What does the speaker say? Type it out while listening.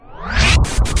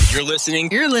You're listening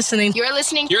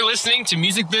to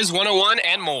Music Biz 101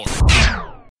 and more.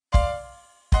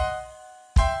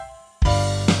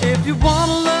 If you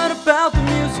want to learn about the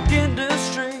music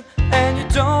industry and you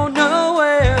don't know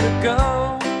where to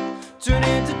go, tune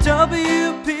into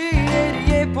WP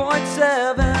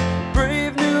 88.7,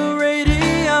 Brave New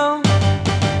Radio.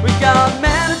 We got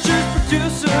managers,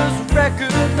 producers,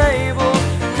 record labels,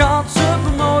 concert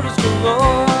promoters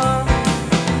galore.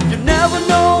 You never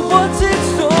know what's in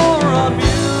store on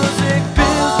Music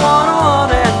Biz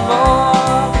 101 and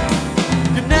more.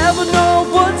 You never know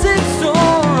what's in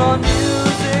store on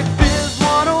Music Biz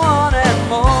 101 and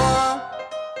more.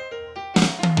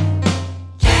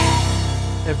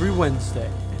 Every Wednesday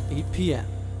at 8 p.m.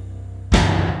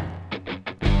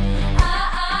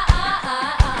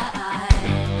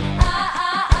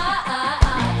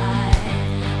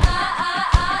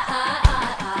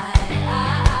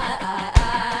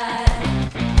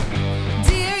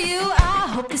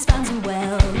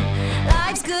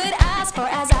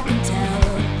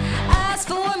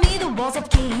 I've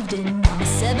caved in on the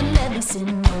 7 deadly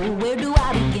sin. Oh, where do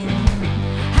I begin?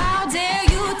 How dare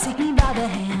you take me by the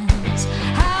hands?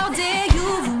 How dare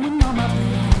you ruin all my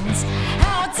plans?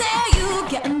 How dare you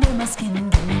get under my skin?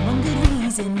 Give me one good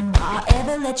reason why I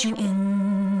ever let you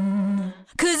in.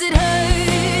 'Cause it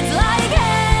hurts like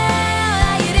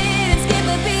hell. You didn't skip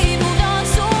a beat, moved on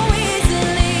so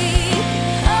easily.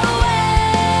 Oh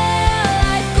well,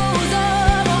 life goes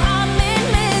on, or I'm in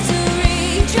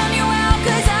misery. Drown you out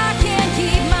 'cause I can't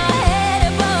keep my head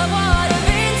above water,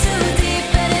 in too deep,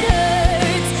 and it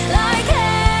hurts like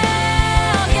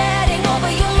hell. Getting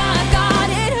over you, my God,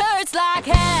 it hurts like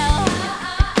hell.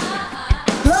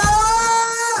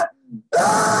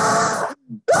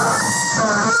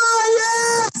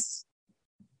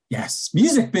 Yes,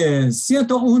 Music Biz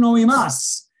 101 y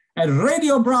más at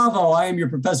Radio Bravo. I am your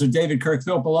professor, David Kirk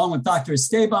Philp, along with Dr.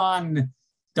 Esteban.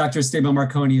 Dr. Esteban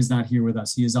Marconi is not here with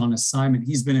us. He is on assignment.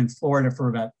 He's been in Florida for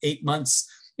about 8 months.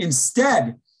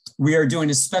 Instead, we are doing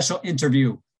a special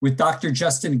interview with Dr.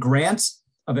 Justin Grant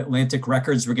of Atlantic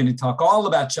Records. We're going to talk all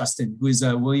about Justin, who is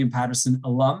a William Patterson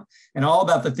alum, and all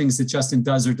about the things that Justin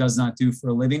does or does not do for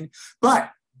a living.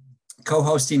 But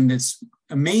co-hosting this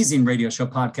amazing radio show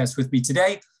podcast with me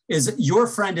today is your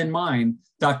friend and mine,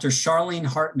 Dr. Charlene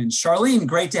Hartman. Charlene,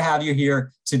 great to have you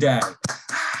here today.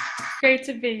 Great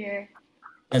to be here.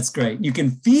 That's great. You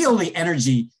can feel the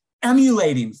energy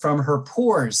emulating from her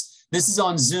pores. This is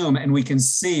on Zoom, and we can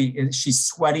see she's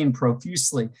sweating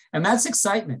profusely. And that's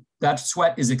excitement. That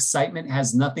sweat is excitement,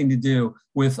 has nothing to do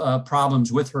with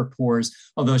problems with her pores,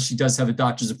 although she does have a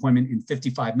doctor's appointment in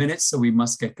 55 minutes, so we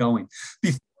must get going.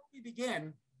 Before we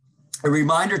begin, a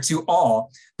reminder to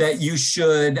all that you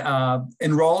should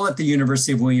enroll at the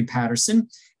University of William Patterson,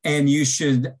 and you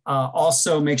should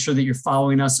also make sure that you're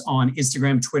following us on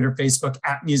Instagram, Twitter, Facebook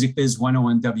at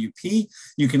MusicBiz101WP.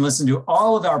 You can listen to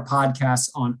all of our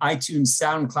podcasts on iTunes,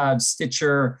 SoundCloud,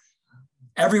 Stitcher,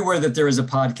 everywhere that there is a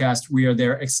podcast, we are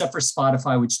there, except for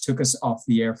Spotify, which took us off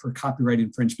the air for copyright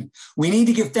infringement. We need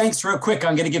to give thanks real quick.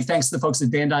 I'm going to give thanks to the folks at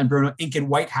Van Dyne Bruno Inc. and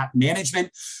White Hat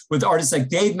Management, with artists like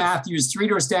Dave Matthews, Three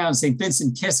Doors Down, St.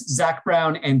 Vincent Kiss, Zach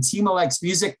Brown, and Team Alex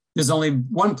Music. There's only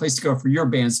one place to go for your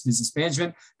band's business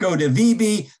management. Go to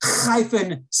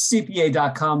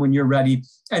vb-cpa.com when you're ready.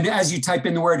 And as you type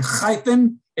in the word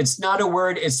hyphen, it's not a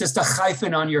word, it's just a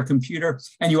hyphen on your computer.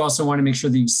 And you also want to make sure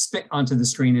that you spit onto the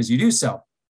screen as you do so.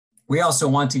 We also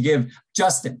want to give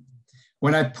Justin,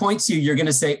 when I point to you, you're going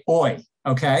to say, oi,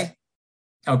 okay?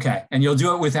 Okay, and you'll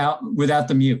do it without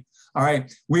the mute. All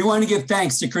right, we want to give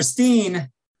thanks to Christine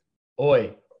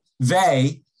Oi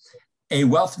Vey, a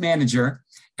wealth manager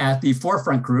at the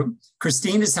Forefront Group.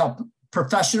 Christine has helped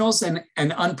professionals and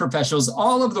unprofessionals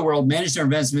all over the world manage their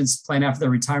investments, plan after their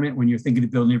retirement. When you're thinking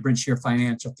of building a bridge to your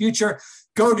financial future,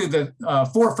 go to the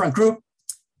Forefront Group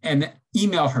and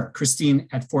email her,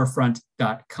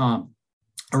 Christine@forefront.com.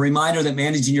 A reminder that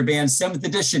Managing Your Band's 7th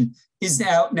edition is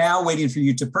now waiting for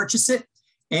you to purchase it,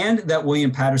 and that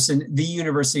William Patterson, the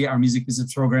university, our music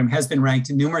business program, has been ranked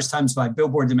numerous times by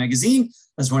Billboard the magazine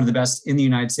as one of the best in the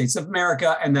United States of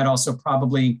America, and that also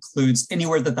probably includes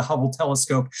anywhere that the Hubble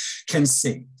telescope can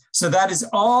see. So that is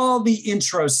all the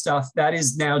intro stuff that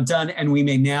is now done, and we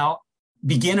may now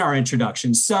begin our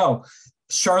introduction. So,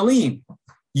 Charlene,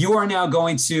 you are now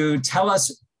going to tell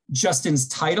us Justin's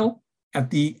title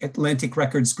at the Atlantic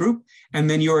Records Group, and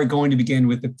then you are going to begin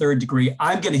with the third degree.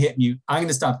 I'm going to hit mute. I'm going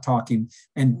to stop talking,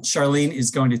 and Charlene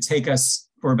is going to take us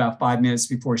for about 5 minutes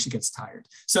before she gets tired.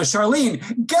 So Charlene,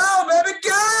 go, baby,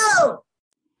 go!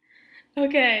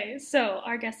 Okay, so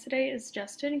our guest today is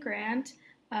Justin Grant.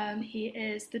 He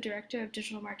is the Director of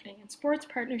Digital Marketing and Sports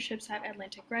Partnerships at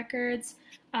Atlantic Records.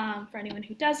 For anyone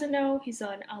who doesn't know, he's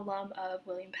an alum of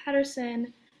William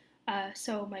Patterson.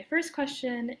 So my first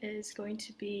question is going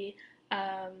to be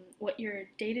what your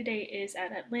day-to-day is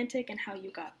at Atlantic and how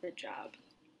you got the job.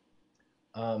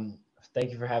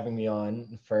 Thank you for having me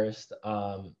on first.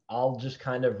 I'll just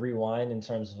kind of rewind in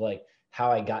terms of like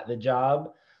how I got the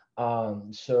job.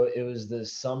 So it was the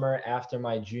summer after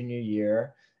my junior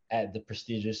year at the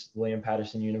prestigious William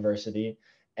Patterson University.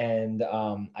 And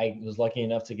I was lucky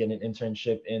enough to get an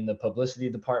internship in the publicity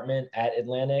department at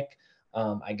Atlantic.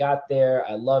 I got there,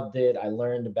 I loved it. I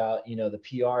learned about, the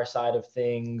PR side of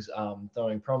things,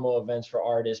 throwing promo events for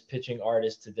artists, pitching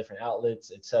artists to different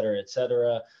outlets, et cetera, et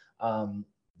cetera.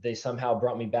 They somehow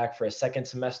brought me back for a second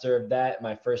semester of that,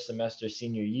 my first semester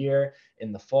senior year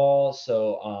in the fall.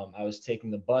 So I was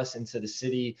taking the bus into the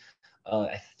city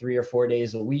 3 or 4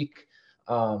 days a week,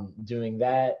 doing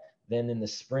that. Then in the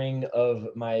spring of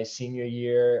my senior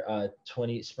year,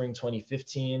 spring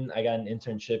 2015, I got an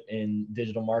internship in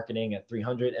digital marketing at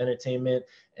 300 Entertainment.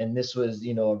 And this was,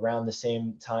 around the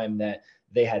same time that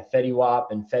they had Fetty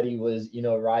Wap, and Fetty was,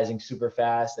 rising super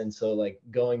fast. And so like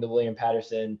going to William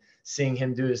Patterson, seeing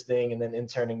him do his thing and then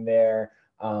interning there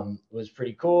was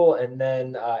pretty cool. And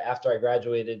then after I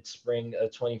graduated spring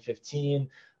of 2015,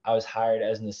 I was hired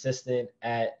as an assistant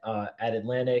at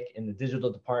Atlantic in the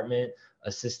digital department,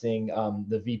 assisting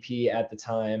the VP at the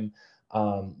time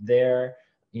there.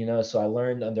 So I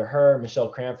learned under her, Michelle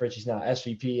Cranford. She's now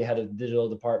SVP, head of the digital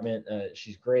department.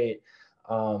 She's great.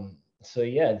 So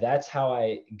yeah, that's how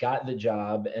I got the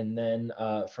job. And then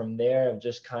from there, I've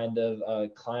just kind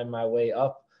of climbed my way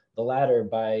up the ladder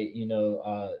by,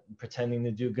 pretending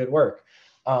to do good work.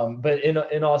 But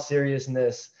in all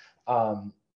seriousness,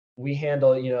 we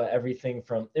handle, everything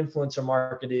from influencer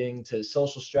marketing to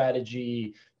social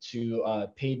strategy to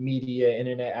paid media,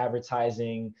 internet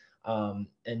advertising, and,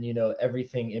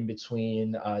 everything in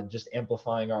between, just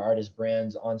amplifying our artist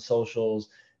brands on socials.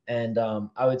 And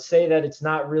I would say that it's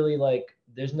not really like,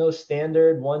 there's no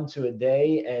standard 1 to a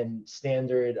day and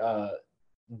standard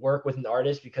work with an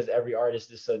artist, because every artist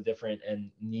is so different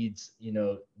and needs,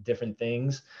 different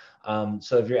things.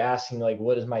 So if you're asking like,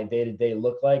 what does my day-to-day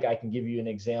look like? I can give you an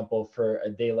example for a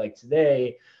day like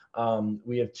today.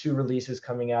 We have 2 releases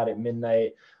coming out at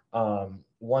midnight.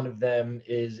 One of them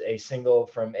is a single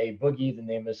from A Boogie. The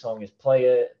name of the song is Play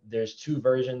It. There's 2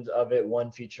 versions of it,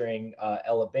 one featuring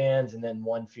Ella Bands and then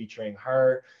one featuring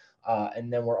her.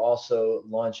 And then we're also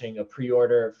launching a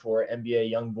pre-order for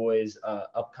NBA YoungBoy's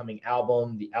upcoming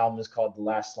album. The album is called The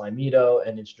Last Slimito,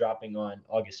 and it's dropping on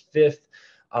August 5th.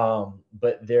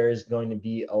 But there's going to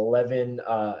be 11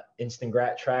 instant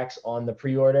grat tracks on the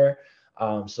pre-order.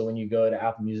 So when you go to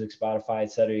Apple Music, Spotify,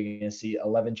 etc., you're going to see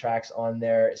 11 tracks on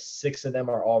there. 6 of them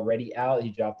are already out. He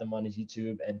dropped them on his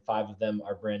YouTube, and 5 of them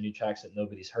are brand new tracks that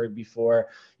nobody's heard before.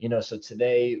 So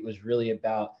today was really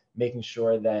about making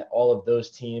sure that all of those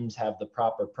teams have the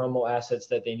proper promo assets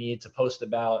that they need to post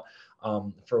about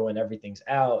for when everything's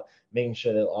out, making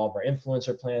sure that all of our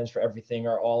influencer plans for everything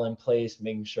are all in place,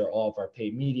 making sure all of our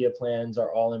paid media plans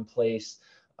are all in place,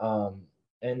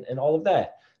 and all of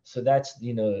that. So that's,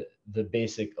 the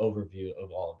basic overview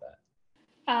of all of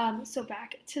that. So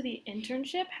back to the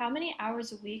internship, how many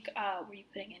hours a week were you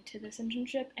putting into this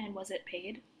internship, and was it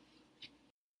paid?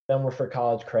 Then we're for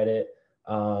college credit.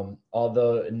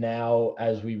 Although now,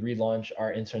 as we relaunch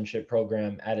our internship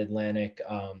program at Atlantic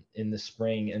in the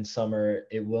spring and summer,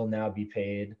 it will now be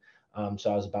paid.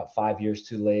 So I was about 5 years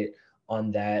too late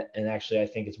on that. And actually, I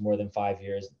think it's more than 5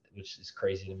 years, which is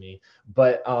crazy to me.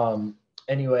 But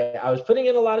anyway, I was putting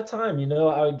in a lot of time.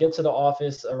 I would get to the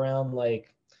office around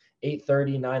like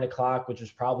 8:30, 9 o'clock, which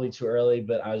was probably too early,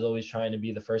 but I was always trying to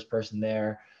be the first person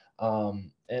there.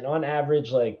 And on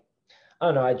average, like, I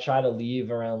don't know, I'd try to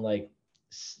leave around like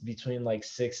between like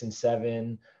 6 and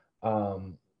 7.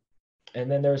 And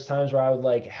then there was times where I would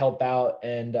like help out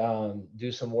and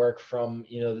do some work from,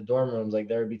 the dorm rooms. Like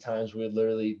there would be times we would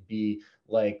literally be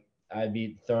like, I'd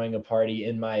be throwing a party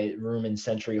in my room in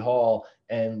Century Hall,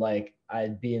 and like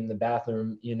I'd be in the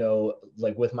bathroom,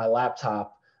 like with my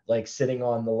laptop, like sitting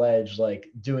on the ledge, like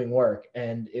doing work.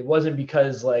 And it wasn't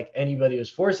because like anybody was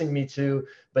forcing me to,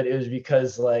 but it was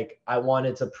because like I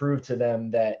wanted to prove to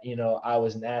them that, I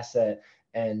was an asset,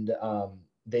 and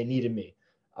they needed me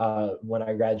when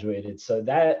I graduated. So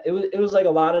that it was like a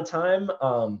lot of time.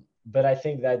 But I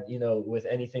think that, with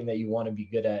anything that you want to be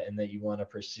good at and that you want to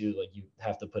pursue, like you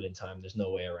have to put in time. There's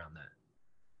no way around that.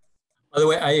 By the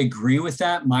way, I agree with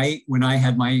that. When I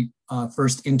had my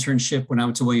first internship when I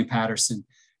went to William Patterson,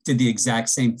 did the exact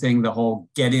same thing, the whole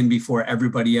get in before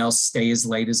everybody else, stay as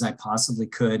late as I possibly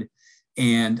could,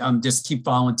 and just keep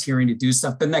volunteering to do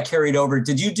stuff. Then that carried over.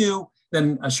 Did you do,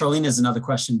 then Charlene has another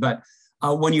question, but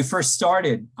when you first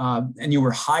started and you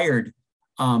were hired,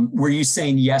 were you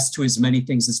saying yes to as many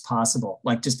things as possible,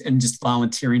 like just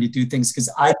volunteering to do things? Because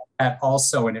I did that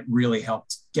also, and it really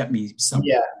helped get me some.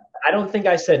 Yeah, I don't think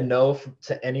I said no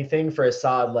to anything for a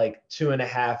solid like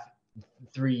 2.5,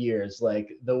 3 years.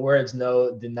 Like the words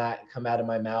no did not come out of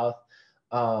my mouth.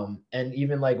 And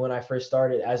even like when I first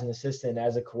started as an assistant,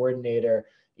 as a coordinator,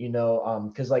 you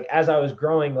know, because like as I was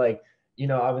growing, like, you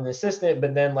know, I'm an assistant,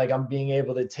 but then like I'm being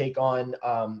able to take on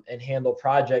and handle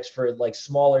projects for like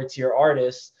smaller tier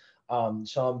artists.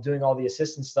 So I'm doing all the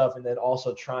assistant stuff and then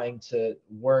also trying to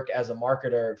work as a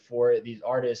marketer for these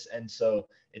artists. And so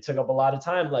it took up a lot of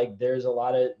time. Like there's a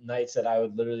lot of nights that I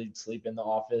would literally sleep in the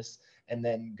office and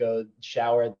then go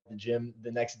shower at the gym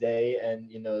the next day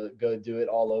and, you know, go do it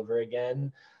all over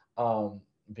again. But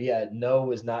yeah, no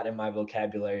was not in my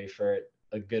vocabulary for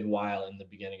a good while in the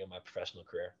beginning of my professional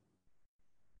career.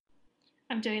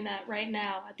 I'm doing that right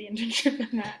now at the internship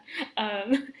and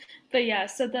that. But yeah,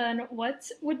 so then what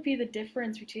would be the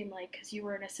difference between like, because you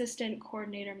were an assistant,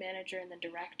 coordinator, manager, and then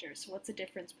director. So what's the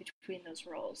difference between those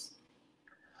roles?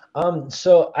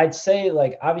 So I'd say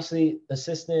like, obviously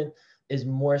assistant is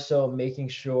more so making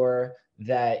sure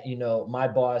that, you know, my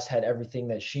boss had everything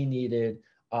that she needed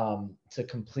to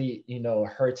complete, you know,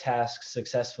 her tasks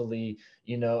successfully,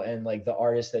 you know, and like the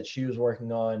artist that she was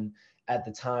working on at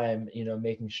the time, you know,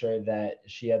 making sure that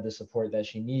she had the support that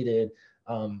she needed.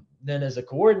 Then as a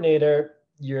coordinator,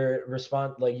 you're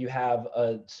like you have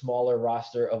a smaller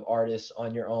roster of artists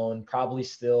on your own, probably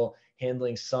still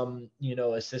handling some, you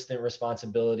know, assistant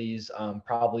responsibilities,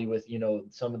 probably with, you know,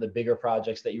 some of the bigger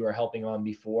projects that you were helping on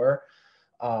before.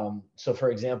 So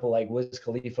for example, like Wiz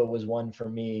Khalifa was one for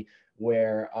me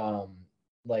where,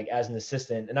 like as an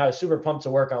assistant, and I was super pumped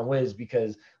to work on Wiz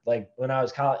because like when I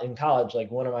was in college, like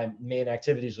one of my main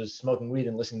activities was smoking weed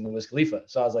and listening to Wiz Khalifa.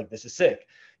 So I was like, this is sick,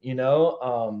 you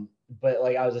know? But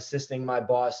like I was assisting my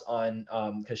boss on,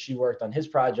 cause she worked on his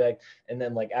project. And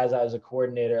then like, as I was a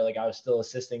coordinator, like I was still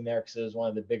assisting there cause it was one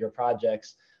of the bigger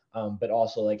projects, but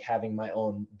also like having my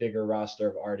own bigger roster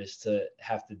of artists to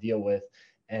have to deal with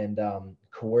and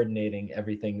coordinating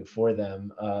everything for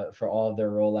them for all of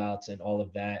their rollouts and all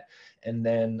of that. And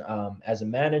then as a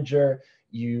manager,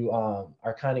 you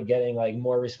are kind of getting like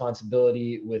more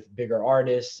responsibility with bigger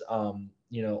artists,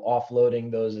 you know, offloading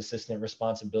those assistant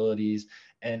responsibilities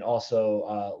and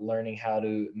also learning how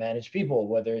to manage people,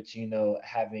 whether it's, you know,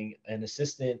 having an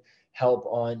assistant help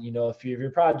on, you know, a few of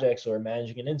your projects or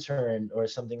managing an intern or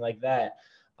something like that.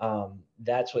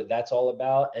 That's what that's all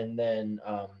about. And then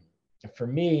for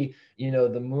me, you know,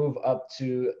 the move up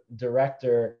to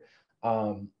director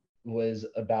was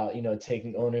about, you know,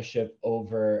 taking ownership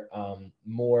over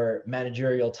more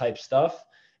managerial type stuff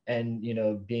and, you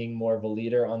know, being more of a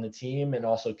leader on the team and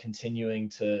also continuing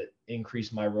to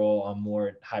increase my role on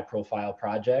more high profile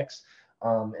projects.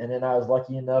 And then I was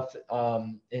lucky enough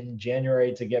in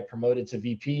January to get promoted to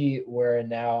VP, where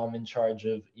now I'm in charge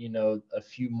of, you know, a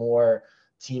few more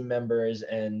team members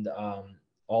and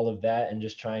all of that, and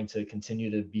just trying to continue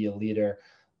to be a leader,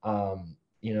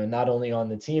 you know, not only on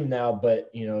the team now, but,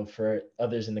 you know, for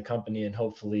others in the company, and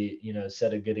hopefully, you know,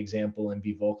 set a good example and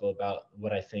be vocal about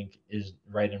what I think is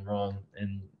right and wrong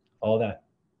and all that.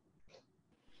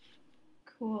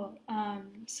 Cool.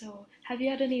 So have you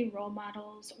had any role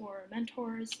models or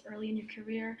mentors early in your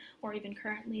career or even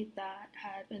currently that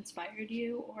have inspired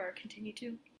you or continue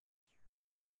to?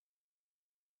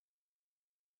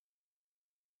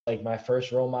 Like my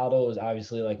first role model was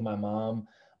obviously like my mom.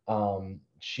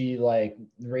 She like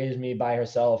raised me by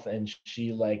herself, and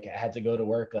she like had to go to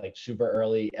work like super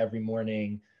early every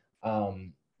morning,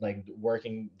 like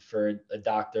working for a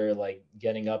doctor, like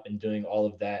getting up and doing all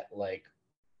of that like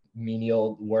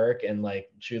menial work, and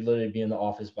like she would literally be in the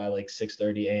office by like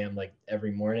 6:30 a.m. like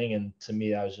every morning. And to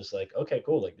me, I was just like, okay,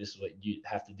 cool, like this is what you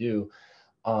have to do.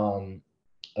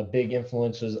 A big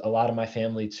influence was a lot of my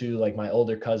family too, like my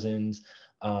older cousins.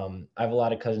 I have a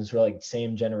lot of cousins who are like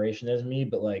same generation as me,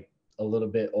 but like a little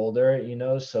bit older, you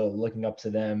know, so looking up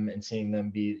to them and seeing them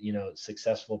be, you know,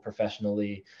 successful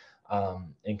professionally,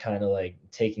 and kind of like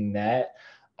taking that.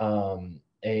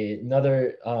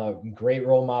 Another great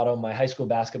role model, my high school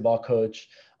basketball coach,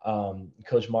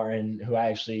 Coach Martin, who I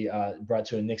actually brought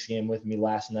to a Knicks game with me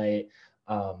last night.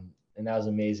 And that was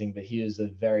amazing, but he was a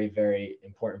very, very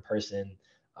important person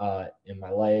in my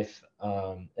life.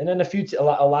 And then a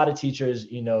lot of teachers,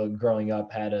 you know, growing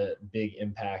up had a big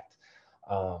impact.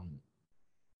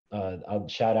 I'll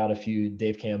shout out a few: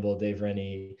 Dave Campbell, Dave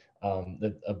Rennie,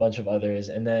 a bunch of others.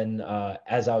 And then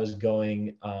as I was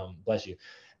going, bless you,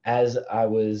 as I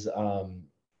was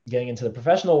getting into the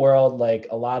professional world, like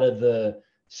a lot of the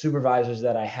supervisors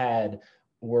that I had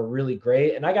were really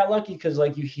great. And I got lucky because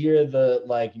like you hear the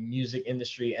like music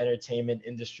industry, entertainment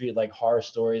industry, like horror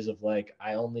stories of like,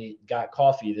 I only got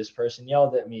coffee, this person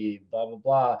yelled at me, blah, blah,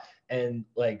 blah. And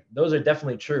like, those are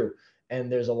definitely true.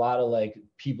 And there's a lot of like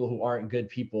people who aren't good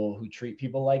people who treat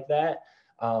people like that.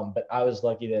 But I was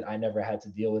lucky that I never had to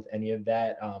deal with any of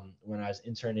that. When I was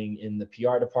interning in the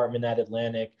PR department at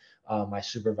Atlantic, my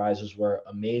supervisors were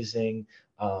amazing.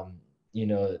 You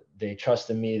know, they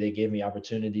trusted me, they gave me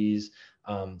opportunities.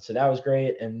 So that was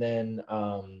great. And then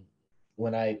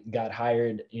when I got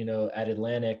hired, you know, at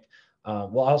Atlantic,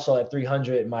 well, also at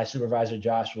 300, my supervisor,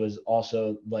 Josh, was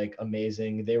also like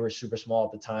amazing. They were super small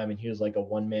at the time, and he was like a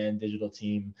one-man digital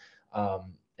team.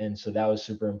 And so that was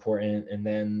super important. And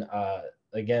then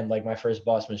again, like my first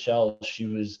boss, Michelle, she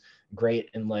was great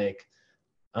and like,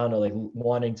 I don't know, like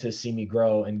wanting to see me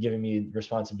grow and giving me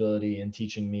responsibility and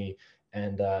teaching me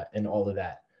and all of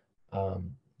that.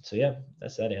 So yeah,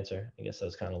 that's that answer. I guess that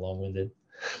was kind of long-winded.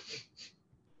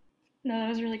 No, that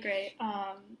was really great.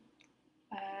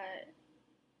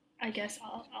 I guess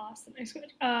I'll ask the next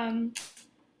one.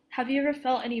 Have you ever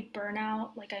felt any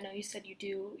burnout? Like I know you said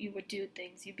you would do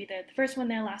things. You'd be the first one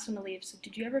there, last one to leave. So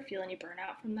did you ever feel any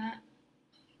burnout from that?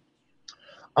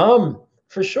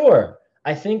 For sure.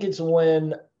 I think it's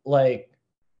when like,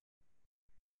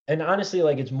 and honestly,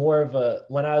 like it's more of a,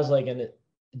 when I was like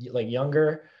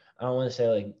younger, I don't want to say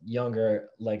like younger,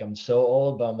 like I'm so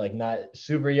old, but I'm like not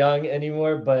super young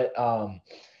anymore. But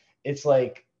it's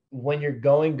like when you're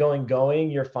going,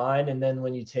 you're fine. And then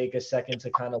when you take a second to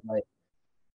kind of like,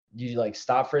 you like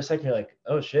stop for a second, you're like,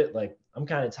 oh shit, like I'm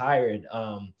kind of tired.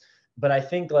 But I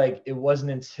think like it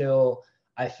wasn't until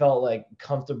I felt like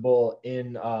comfortable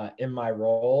in my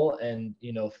role and,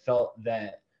 you know, felt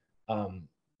that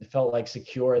felt like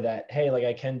secure that, hey, like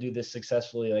I can do this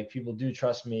successfully. Like people do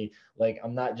trust me. Like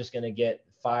I'm not just going to get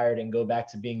fired and go back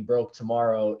to being broke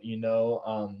tomorrow, you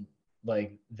know?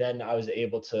 Like then I was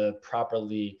able to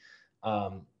properly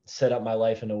set up my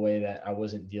life in a way that I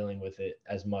wasn't dealing with it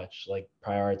as much, like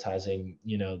prioritizing,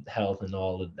 you know, health and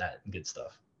all of that good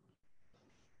stuff.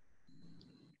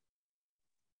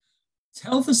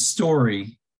 Tell the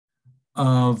story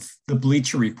of the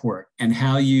Bleacher Report and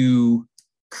how you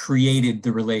created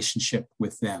the relationship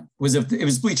with them. It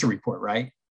was Bleacher Report,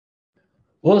 right?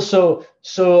 Well, so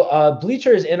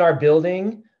Bleacher is in our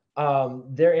building.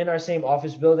 They're in our same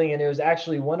office building, and it was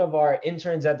actually one of our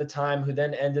interns at the time who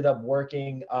then ended up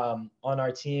working on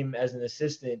our team as an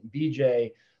assistant,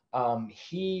 BJ.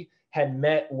 He had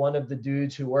met one of the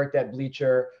dudes who worked at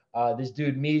Bleacher, this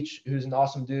dude Meech, who's an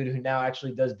awesome dude who now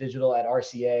actually does digital at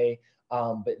RCA.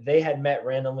 But they had met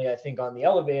randomly, I think, on the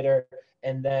elevator.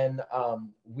 And then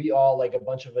we all, like a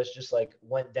bunch of us, just like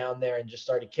went down there and just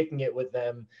started kicking it with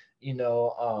them. You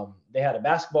know, they had a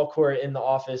basketball court in the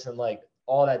office and like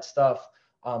all that stuff.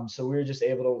 So we were just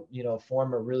able to, you know,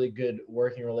 form a really good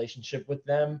working relationship with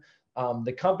them.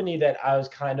 The company that I was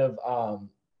kind of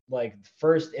like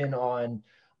first in on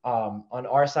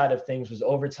our side of things was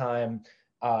Overtime.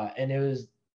 And it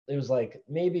was like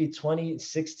maybe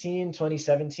 2016,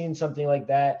 2017, something like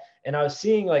that. And I was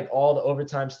seeing like all the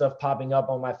Overtime stuff popping up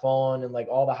on my phone and like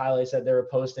all the highlights that they were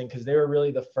posting, because they were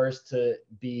really the first to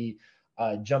be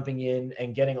jumping in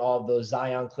and getting all of those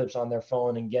Zion clips on their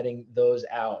phone and getting those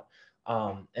out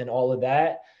and all of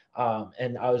that.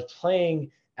 And I was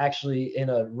playing actually in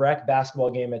a rec basketball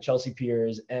game at Chelsea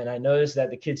Piers. And I noticed that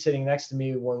the kid sitting next to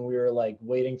me when we were like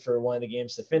waiting for one of the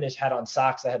games to finish had on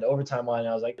socks that had Overtime on. And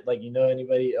I was like, you know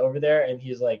anybody over there? And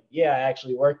he's like, yeah, I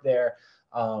actually work there.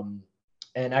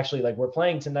 And actually like we're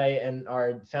playing tonight and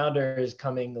our founder is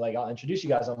coming, like, I'll introduce you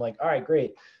guys. I'm like, all right,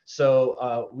 great.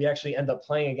 So we actually end up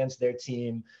playing against their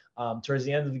team. Towards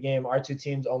the end of the game, our two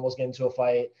teams almost get into a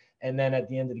fight. And then at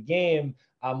the end of the game,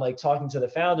 I'm like talking to the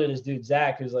founder, this dude,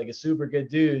 Zach, who's like a super good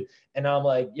dude. And I'm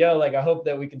like, yo, like, I hope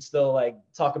that we can still like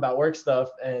talk about work stuff.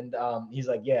 And he's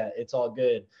like, yeah, it's all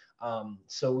good.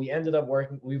 So we ended up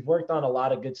we've worked on a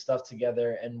lot of good stuff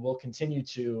together and we'll continue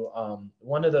to.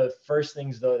 One of the first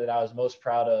things though that I was most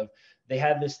proud of, they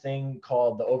had this thing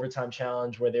called the Overtime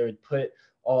Challenge where they would put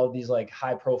all of these like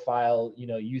high profile, you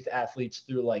know, youth athletes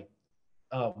through like,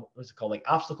 what's it called, like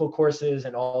obstacle courses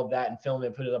and all of that, and film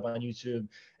it, put it up on YouTube,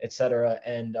 etc.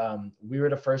 And we were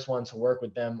the first one to work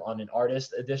with them on an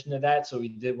artist edition of that. So we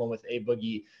did one with A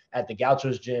Boogie at the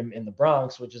Gauchos gym in the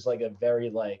Bronx, which is like a very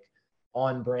like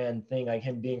on brand thing, like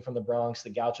him being from the Bronx, the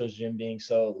Gauchos gym being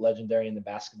so legendary in the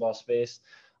basketball space.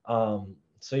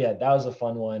 So yeah, that was a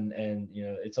fun one, and you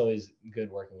know, it's always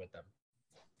good working with them.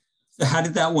 So how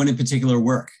did that one in particular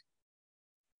work?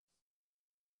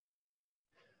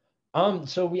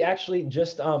 So we actually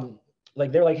just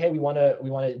like they're like, hey, we want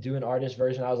to do an artist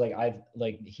version. I was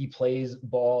like, he plays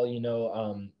ball, you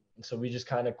know. So we just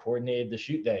kind of coordinated the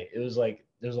shoot day. It was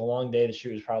a long day. The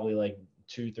shoot was probably like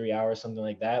 2-3 hours, something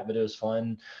like that, but it was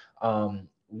fun.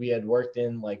 We had worked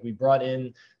in, like, we brought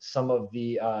in some of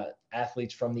the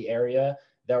athletes from the area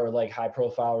that were like high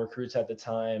profile recruits at the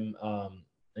time.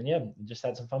 And yeah, just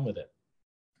had some fun with it.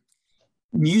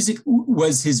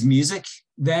 Was his music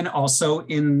then also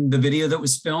in the video that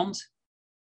was filmed?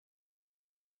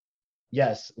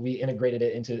 Yes, we integrated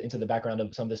it into the background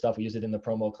of some of the stuff. We used it in the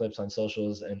promo clips on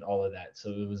socials and all of that. So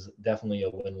it was definitely a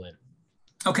win-win.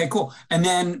 Okay, cool. And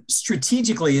then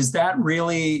strategically, is that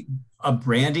really a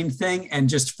branding thing and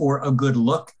just for a good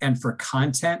look and for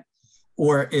content?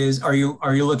 Or are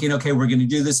you looking, okay, we're going to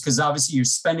do this because obviously you're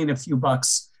spending a few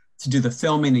bucks to do the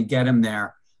filming and get him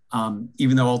there,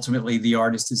 even though ultimately the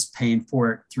artist is paying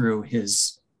for it through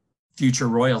his future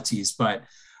royalties. But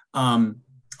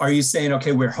are you saying,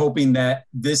 okay, we're hoping that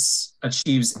this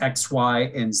achieves X,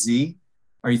 Y, and Z?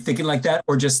 Are you thinking like that?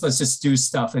 Or just let's just do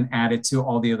stuff and add it to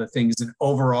all the other things, and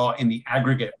overall in the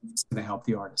aggregate, it's going to help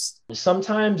the artist?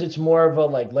 Sometimes it's more of a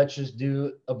like, let's just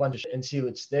do a bunch of shit and see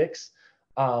what sticks.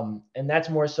 And that's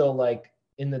more so like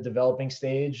in the developing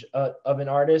stage of an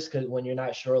artist, because when you're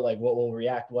not sure like what will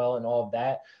react well and all of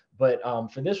that. But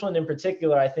for this one in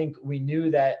particular, I think we knew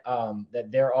that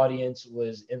that their audience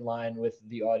was in line with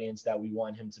the audience that we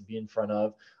want him to be in front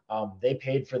of. They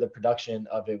paid for the production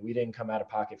of it. We didn't come out of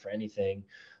pocket for anything.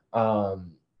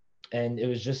 And it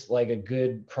was just like a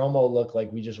good promo look.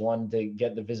 Like we just wanted to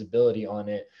get the visibility on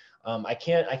it. I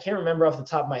can't remember off the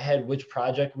top of my head which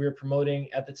project we were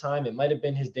promoting at the time. It might've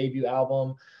been his debut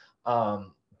album. But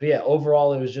yeah,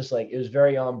 overall, it was just like, it was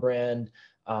very on brand.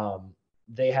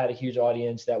 They had a huge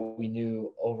audience that we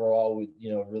knew overall would,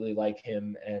 you know, really like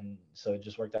him. And so it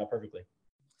just worked out perfectly.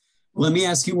 Let me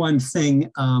ask you one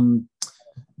thing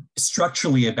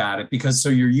structurally about it, because so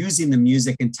you're using the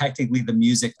music, and technically the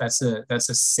music, that's a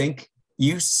sync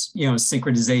use, you know,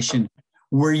 synchronization.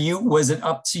 Was it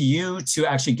up to you to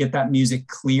actually get that music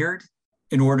cleared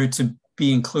in order to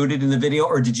be included in the video,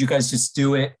 or did you guys just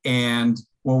do it and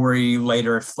we'll worry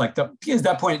later if like because at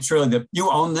that point it's really you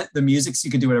own the music, so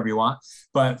you can do whatever you want.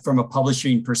 But from a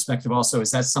publishing perspective also,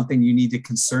 is that something you need to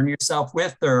concern yourself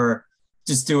with, or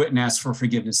just do it and ask for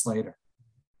forgiveness later?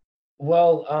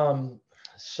 Well,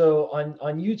 so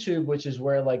on YouTube, which is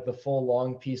where like the full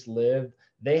long piece lived,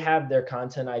 they have their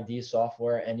Content ID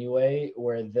software anyway,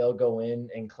 where they'll go in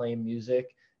and claim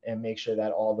music and make sure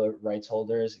that all the rights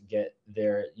holders get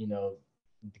their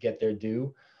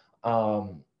due.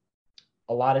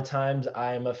 A lot of times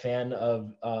I'm a fan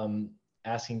of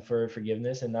asking for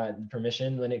forgiveness and not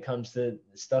permission when it comes to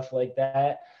stuff like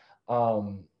that.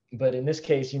 But in this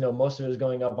case, you know, most of it is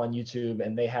going up on YouTube,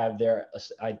 and they have their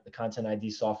Content ID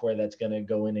software that's going to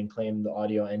go in and claim the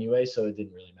audio anyway. So it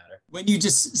didn't really matter. When you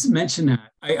just mentioned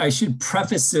that, I should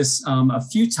preface this. A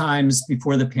few times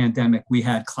before the pandemic, we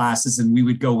had classes and we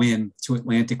would go in to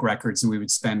Atlantic Records and we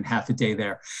would spend half a day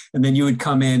there. And then you would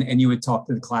come in and you would talk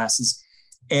to the classes.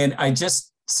 And I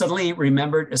just suddenly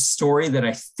remembered a story that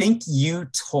I think you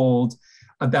told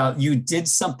about you did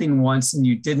something once and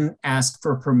you didn't ask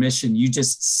for permission. You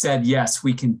just said, yes,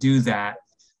 we can do that,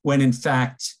 when in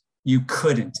fact you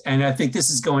couldn't. And I think this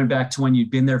is going back to when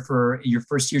you'd been there for your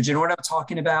first year. Do you know what I'm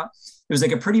talking about? It was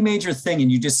like a pretty major thing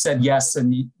and you just said yes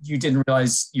and you didn't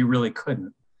realize you really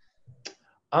couldn't.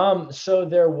 So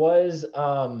there was,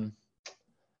 I'm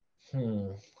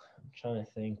trying to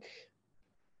think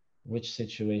which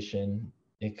situation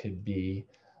it could be.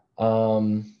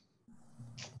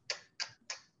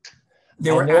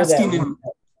 They were asking,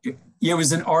 it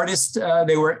was an artist.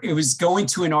 It was going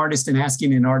to an artist and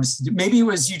asking an artist. Maybe it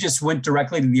was you just went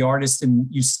directly to the artist and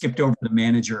you skipped over the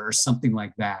manager or something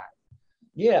like that.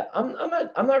 Yeah,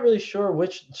 I'm not really sure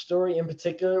which story in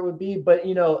particular it would be, but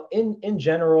you know, in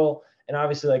general, and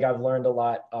obviously, like I've learned a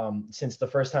lot since the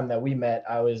first time that we met.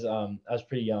 I was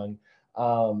pretty young,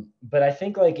 but I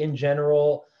think like in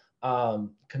general,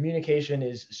 communication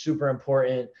is super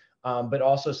important. But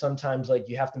also sometimes like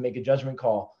you have to make a judgment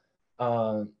call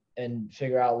and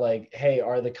figure out like, hey,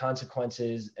 are the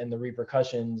consequences and the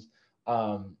repercussions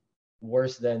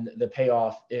worse than the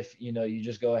payoff if, you know, you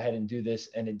just go ahead and do this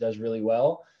and it does really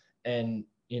well, and,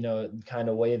 you know, kind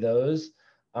of weigh those.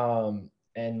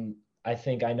 And I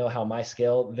think I know how my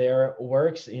scale there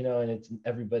works, you know, and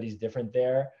everybody's different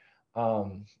there.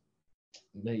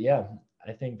 But yeah,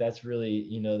 I think that's really,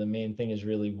 you know, the main thing is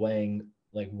really weighing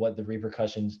like what the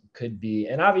repercussions could be.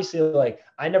 And obviously, like,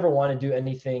 I never want to do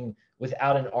anything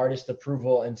without an artist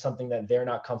approval and something that they're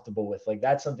not comfortable with. Like,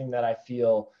 that's something that I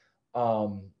feel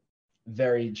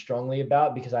very strongly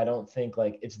about, because I don't think,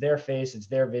 like, it's their face, it's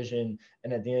their vision,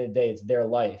 and at the end of the day, it's their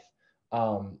life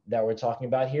that we're talking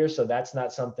about here. So that's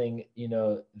not something, you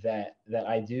know, that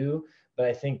I do. But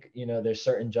I think, you know, there's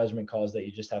certain judgment calls that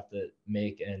you just have to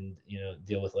make and, you know,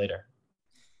 deal with later.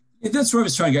 That's what I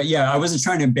was trying to get. Yeah, I wasn't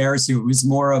trying to embarrass you. It was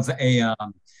more of a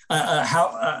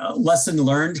lesson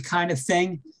learned kind of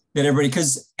thing that everybody,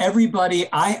 because everybody,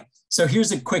 so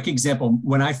here's a quick example.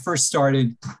 When I first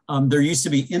started, there used to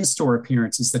be in-store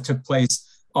appearances that took place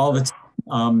all the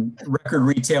time. Record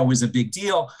retail was a big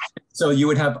deal. So you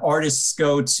would have artists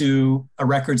go to a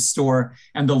record store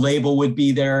and the label would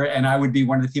be there. And I would be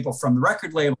one of the people from the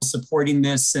record label supporting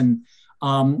this. And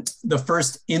the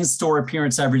first in-store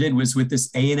appearance I ever did was with this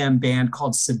A&M band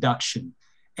called Seduction.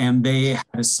 And they had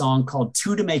a song called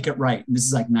Two to Make It Right. And this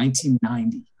is like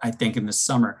 1990, I think, in the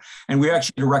summer. And we were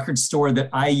actually at a record store that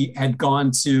I had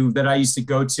gone to, that I used to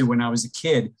go to when I was a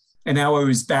kid. And now I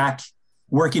was back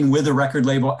working with a record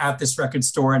label at this record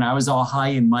store. And I was all high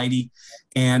and mighty.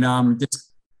 And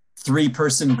this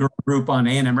 3-person group on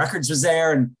A&M Records was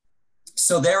there. And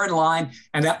so they're in line.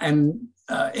 And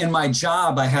in my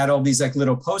job, I had all these like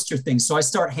little poster things. So I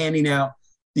start handing out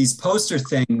these poster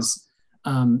things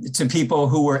to people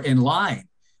who were in line,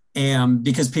 and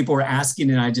because people were asking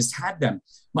and I just had them.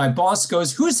 My boss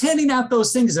goes, "Who's handing out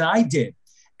those things?" And I did.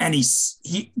 And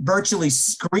he virtually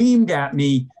screamed at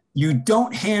me, "You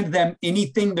don't hand them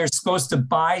anything. They're supposed to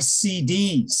buy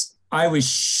CDs." I was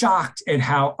shocked at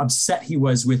how upset he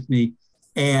was with me.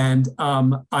 And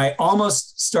I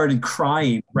almost started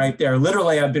crying right there.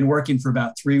 Literally, I'd been working for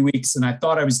about 3 weeks and I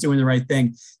thought I was doing the right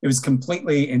thing. It was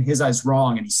completely, in his eyes,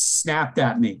 wrong. And he snapped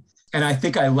at me. And I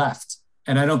think I left.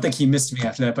 And I don't think he missed me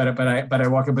after that, but I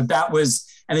walked up. But that was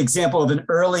an example of an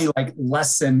early like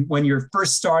lesson. When you're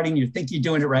first starting, you think you're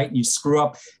doing it right and you screw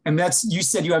up. And that's, you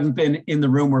said you haven't been in the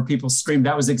room where people scream.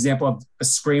 That was an example of a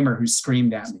screamer who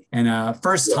screamed at me. And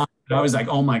first time I was like,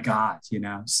 oh my God, you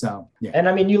know, so yeah. And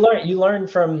I mean, you learn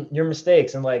from your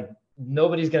mistakes, and like,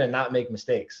 nobody's going to not make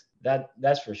mistakes.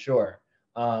 That's for sure.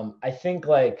 I think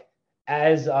like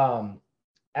as an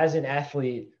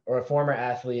athlete or a former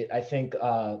athlete, I think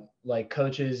like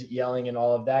coaches yelling and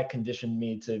all of that conditioned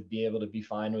me to be able to be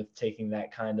fine with taking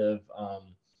that kind of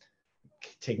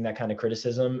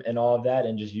criticism and all of that,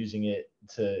 and just using it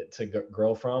to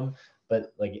grow from.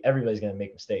 But like, everybody's going to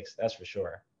make mistakes. That's for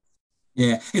sure.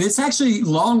 Yeah. And it's actually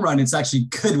long run. It's actually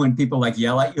good when people like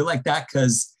yell at you like that,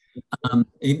 because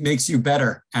it makes you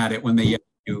better at it when they yell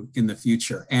at you in the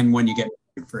future. And when you get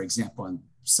married, for example, and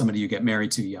somebody you get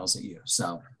married to yells at you.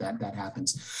 So that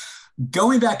happens.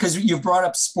 Going back, because you've brought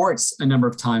up sports a number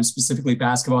of times, specifically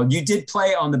basketball. You did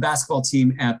play on the basketball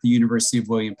team at the University of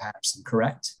William Patterson,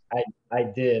 correct? I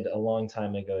did a long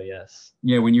time ago, yes.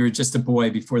 Yeah, when you were just a boy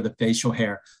before the facial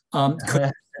hair.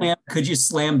 Could you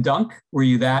slam dunk? Were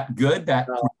you that good? I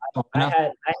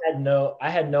had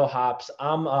no hops.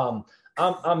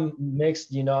 I'm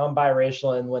mixed, you know, I'm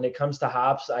biracial, and when it comes to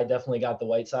hops, I definitely got the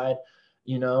white side,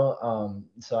 you know,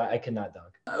 so I could not dunk.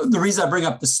 The reason I bring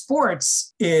up the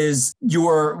sports is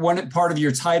one part of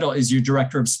your title is your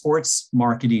director of sports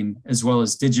marketing, as well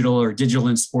as digital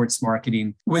and sports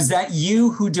marketing. Was that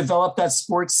you who developed that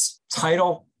sports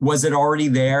title? Was it already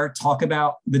there? Talk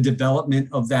about the development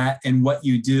of that and what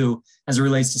you do as it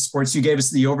relates to sports. You gave us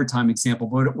the overtime example,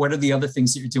 but what are the other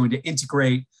things that you're doing to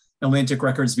integrate Atlantic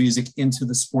Records music into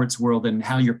the sports world, and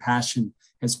how your passion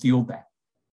has fueled that?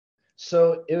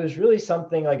 So it was really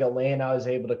something like a lane I was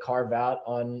able to carve out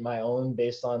on my own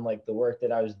based on like the work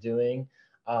that I was doing.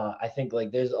 I think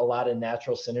like there's a lot of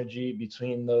natural synergy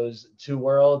between those two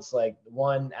worlds. Like,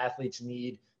 one, athletes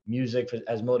need music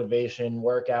as motivation,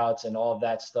 workouts, and all of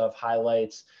that stuff,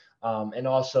 highlights. And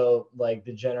also like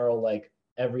the general, like,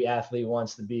 every athlete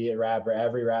wants to be a rapper,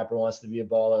 every rapper wants to be a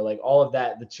baller, like all of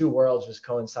that. The two worlds just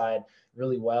coincide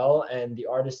really well. And the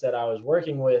artists that I was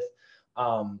working with,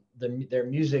 their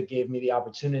music gave me the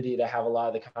opportunity to have a lot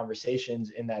of the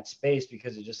conversations in that space,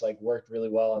 because it just like worked really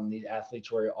well. And these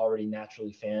athletes were already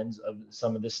naturally fans of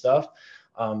some of this stuff.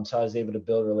 So I was able to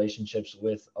build relationships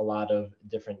with a lot of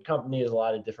different companies, a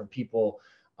lot of different people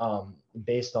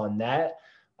based on that.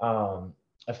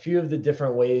 A few of the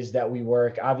different ways that we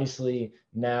work, obviously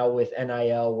now with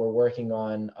NIL, we're working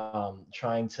on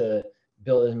trying to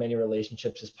build as many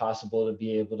relationships as possible to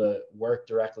be able to work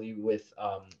directly with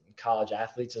college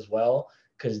athletes as well,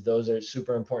 because those are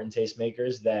super important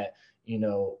tastemakers that, you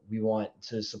know, we want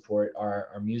to support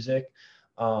our music.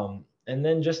 And And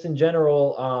then just in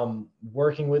general,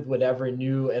 working with whatever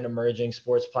new and emerging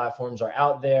sports platforms are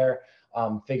out there,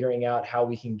 figuring out how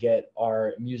we can get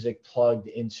our music plugged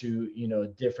into,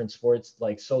 different sports,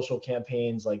 like social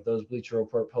campaigns, like those Bleacher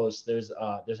Report posts. There's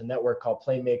a network called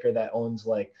Playmaker that owns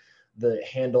like the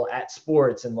handle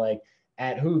 @sports and like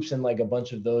 @hoops and like a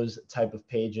bunch of those type of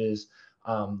pages.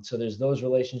 So there's those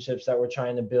relationships that we're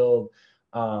trying to build.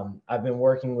 I've been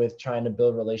working with trying to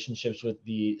build relationships with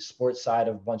the sports side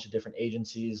of a bunch of different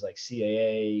agencies like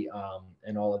CAA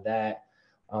and all of that.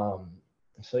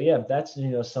 So yeah, that's,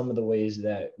 some of the ways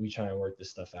that we try and work this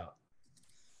stuff out.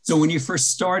 So when you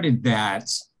first started that,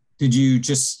 did you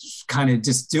just kind of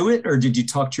just do it, or did you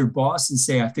talk to your boss and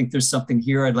say, I think there's something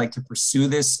here, I'd like to pursue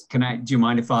this? Do you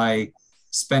mind if I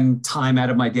spend time out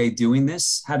of my day doing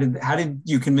this? How did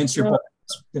you convince your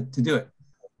boss to do it?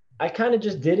 I kind of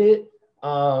just did it.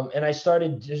 And I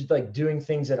started just like doing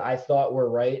things that I thought were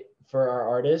right for our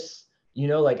artists,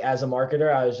 like as a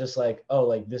marketer, I was just like, oh,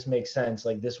 like this makes sense.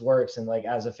 Like this works. And like,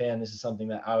 as a fan, this is something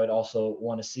that I would also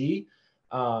want to see.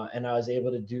 And I was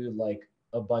able to do like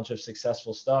a bunch of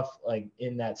successful stuff like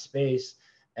in that space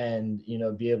and,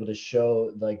 be able to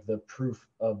show like the proof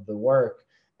of the work.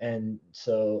 And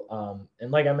so,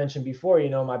 and like I mentioned before,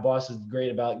 my boss is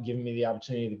great about giving me the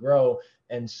opportunity to grow.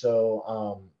 And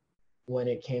so, when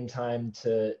it came time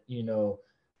to,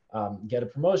 get a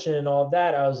promotion and all of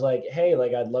that, I was like, hey,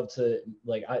 like, I'd love to,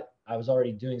 like, I was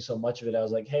already doing so much of it. I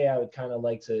was like, hey, I would kind of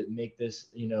like to make this,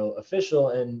 official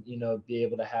and, be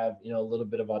able to have, a little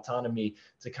bit of autonomy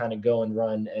to kind of go and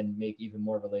run and make even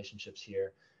more relationships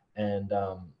here. And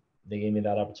they gave me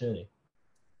that opportunity.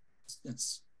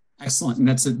 That's excellent. And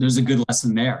there's a good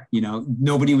lesson there.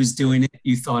 Nobody was doing it.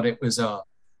 You thought it was a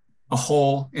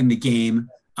hole in the game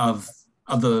of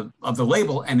the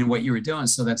label and in what you were doing.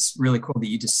 So that's really cool that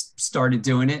you just started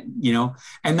doing it,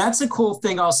 and that's a cool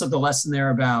thing. Also, the lesson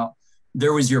there about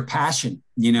there was your passion,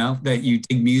 that you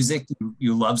dig music,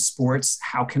 you love sports.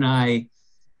 How can I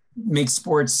make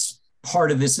sports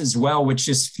part of this as well, which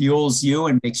just fuels you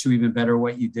and makes you even better at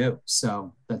what you do.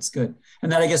 So that's good.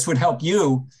 And that, I guess, would help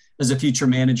you as a future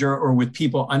manager or with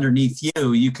people underneath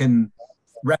you. You can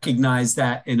recognize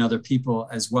that in other people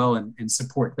as well and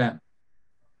support them.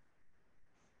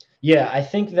 Yeah, I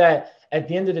think that at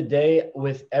the end of the day,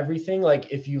 with everything,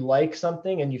 like if you like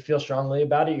something and you feel strongly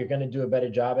about it, you're going to do a better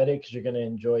job at it because you're going to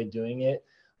enjoy doing it.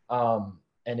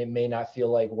 And it may not feel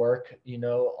like work,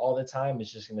 all the time.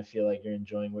 It's just going to feel like you're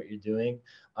enjoying what you're doing.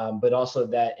 But also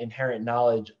that inherent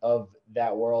knowledge of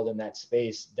that world and that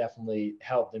space definitely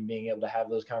helped in being able to have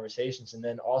those conversations. And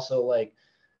then also, like,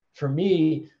 for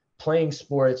me, playing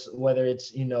sports, whether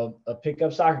it's, a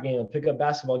pickup soccer game, a pickup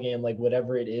basketball game, like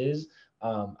whatever it is,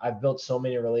 I've built so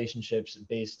many relationships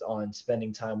based on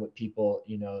spending time with people,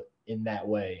 in that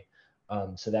way.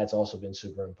 So that's also been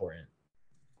super important.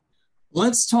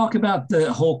 Let's talk about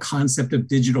the whole concept of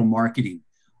digital marketing.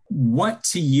 What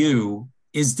to you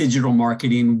is digital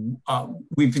marketing?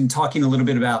 We've been talking a little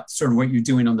bit about sort of what you're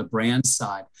doing on the brand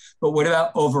side, but what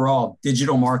about overall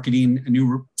digital marketing? A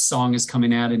new song is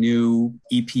coming out, a new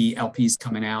EP, LP is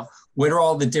coming out. What are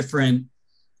all the different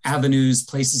avenues,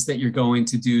 places that you're going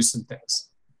to do some things?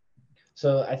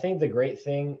 So I think the great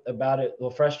thing about it, well,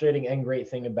 frustrating and great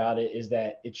thing about it is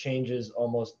that it changes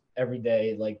almost every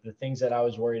day. Like the things that I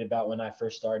was worried about when I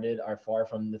first started are far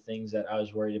from the things that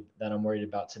I'm worried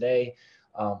about today.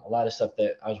 A lot of stuff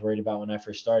that I was worried about when I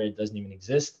first started doesn't even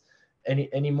exist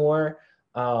anymore.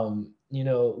 One,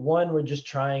 we're just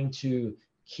trying to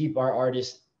keep our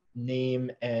artist name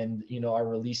and our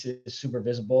releases super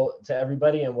visible to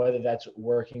everybody, and whether that's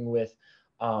working with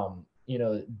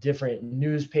different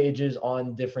news pages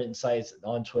on different sites,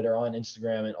 on Twitter, on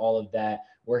Instagram, and all of that,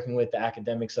 working with the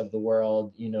academics of the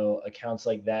world, accounts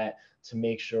like that, to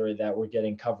make sure that we're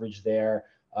getting coverage there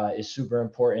is super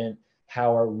important.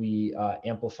 How are we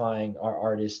amplifying our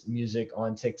artists' music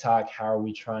on TikTok? How are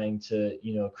we trying to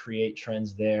create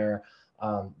trends there?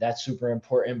 That's super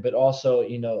important. But also,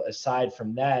 aside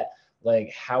from that,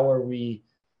 like, how are we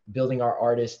building our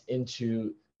artists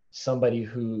into somebody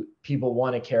who people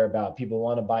want to care about, people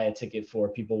want to buy a ticket for,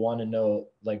 people want to know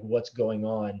like what's going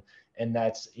on? And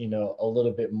that's, a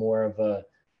little bit more of a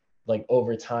like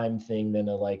over time thing than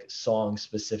a like song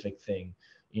specific thing,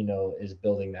 is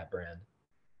building that brand.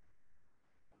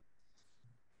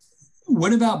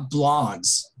 What about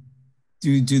blogs?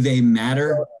 Do they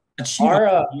matter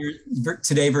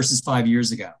today versus 5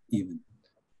 years ago even?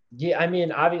 Yeah, I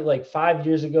mean, obviously, like 5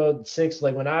 years ago, 6,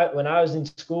 like when I was in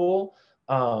school,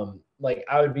 like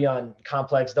I would be on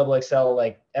Complex XXL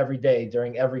like every day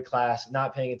during every class,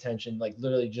 not paying attention, like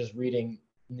literally just reading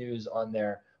news on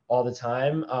there all the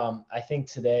time. I think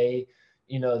today,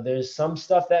 there's some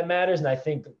stuff that matters. And I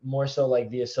think more so like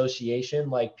the association,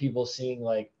 like people seeing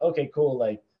like, okay, cool.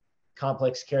 Like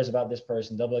Complex cares about this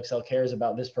person, XXL cares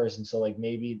about this person. So like,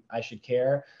 maybe I should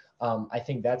care. I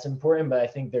think that's important, but I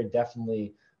think they're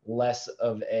definitely less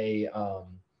of a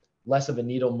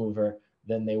needle mover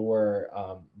than they were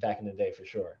back in the day, for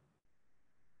sure.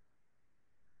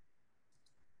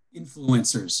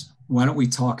 Influencers. Why don't we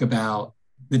talk about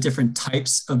the different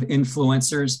types of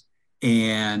influencers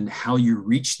and how you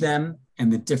reach them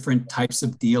and the different types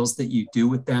of deals that you do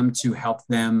with them to help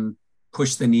them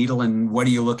push the needle, and what are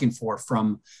you looking for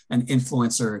from an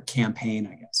influencer campaign,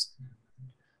 I guess?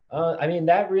 I mean,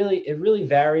 it really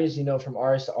varies, from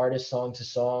artist to artist, song to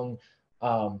song,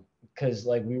 because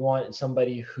like we want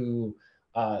somebody who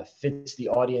fits the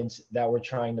audience that we're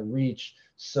trying to reach.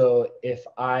 So if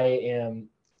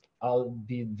I'll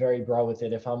be very broad with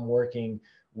it. If I'm working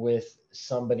with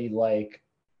somebody like,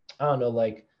 I don't know,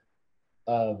 like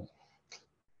an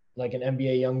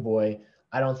NBA YoungBoy,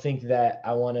 I don't think that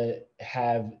I want to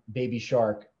have Baby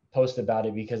Shark post about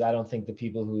it, because I don't think the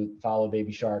people who follow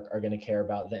Baby Shark are going to care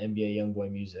about the NBA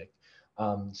YoungBoy music.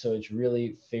 So it's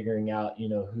really figuring out,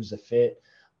 who's a fit.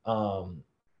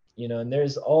 And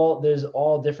there's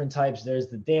all different types. There's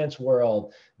the dance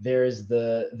world, there's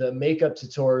the makeup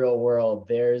tutorial world,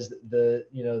 there's the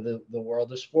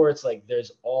world of sports. Like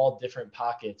there's all different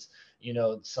pockets.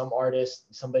 Some artists,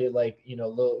 somebody like,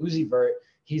 Lil Uzi Vert,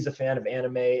 he's a fan of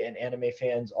anime, and anime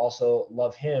fans also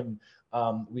love him.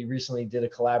 We recently did a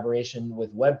collaboration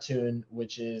with Webtoon,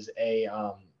 which is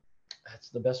that's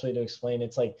the best way to explain.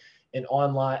 It's like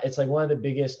it's like one of the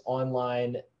biggest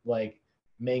online like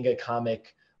manga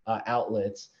comic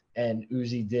outlets, and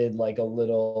Uzi did like a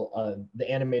little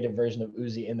the animated version of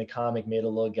Uzi in the comic made a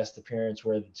little guest appearance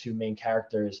where the two main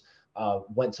characters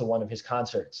went to one of his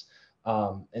concerts.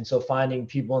 And so finding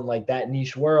people in like that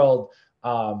niche world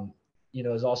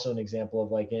is also an example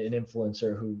of like an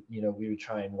influencer who we would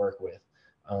try and work with.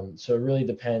 So it really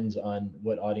depends on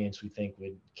what audience we think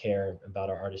would care about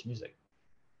our artist music.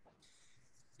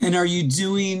 And are you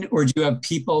doing, or do you have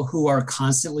people who are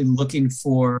constantly looking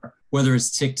for, whether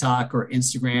it's TikTok or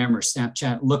Instagram or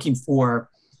Snapchat, looking for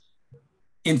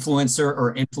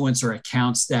influencer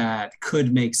accounts that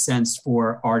could make sense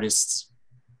for artists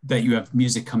that you have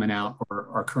music coming out or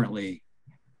are currently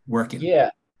working? Yeah,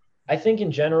 I think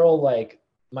in general, like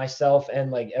myself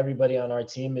and like everybody on our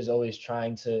team is always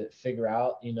trying to figure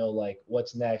out, like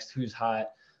what's next, who's hot,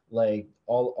 like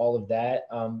all of that.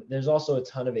 There's also a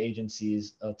ton of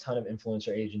agencies, a ton of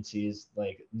influencer agencies,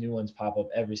 like new ones pop up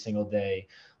every single day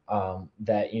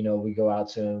that, we go out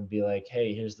to and be like,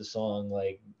 hey, here's the song,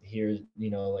 like here's,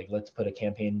 like let's put a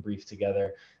campaign brief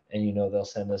together. And, they'll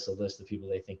send us a list of people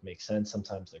they think make sense.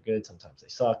 Sometimes they're good, sometimes they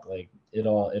suck. Like it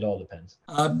all depends.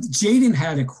 Jaden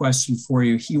had a question for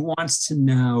you. He wants to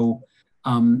know,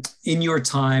 in your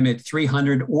time at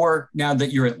 300, or now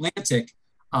that you're Atlantic,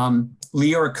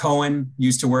 Leor Cohen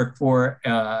used to work for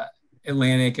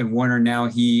Atlantic and Warner. Now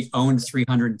he owned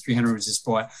 300, and 300 was just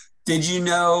bought. Did you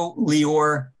know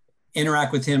Leor,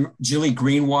 interact with him? Julie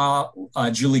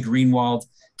Greenwald,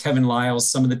 Kevin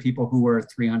Lyles, some of the people who were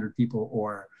 300 people,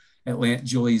 or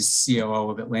Julie's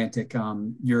COO of Atlantic,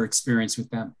 your experience with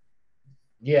them?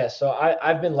 Yeah, so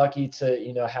I've been lucky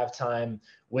to, have time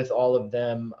with all of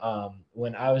them.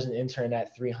 When I was an intern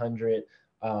at 300,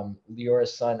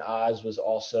 Leora's son Oz was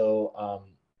also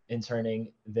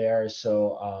interning there.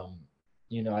 So,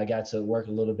 I got to work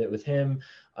a little bit with him.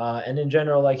 And in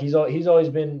general, like he's always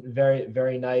been very,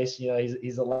 very nice.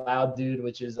 He's a loud dude,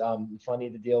 which is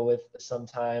funny to deal with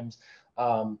sometimes.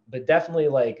 But definitely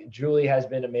like Julie has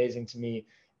been amazing to me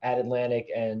at Atlantic,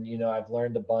 and, I've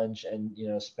learned a bunch and,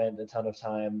 spent a ton of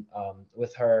time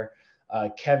with her.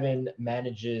 Kevin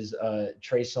manages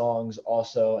Trey Songz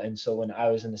also. And so when I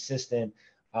was an assistant,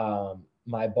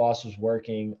 my boss was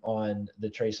working on the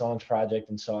Trey Songz project.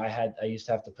 And so I used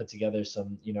to have to put together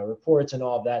some, reports and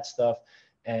all of that stuff.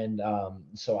 And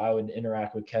so I would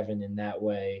interact with Kevin in that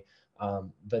way.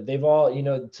 But they've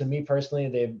all, to me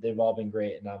personally, they've all been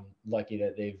great, and I'm lucky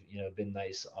that they've, been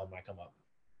nice on my come up.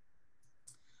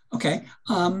 Okay.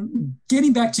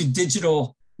 Getting back to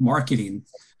digital marketing,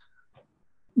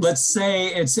 let's say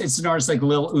it's an artist like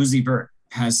Lil Uzi Vert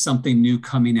has something new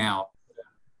coming out.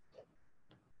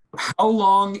 How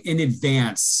long in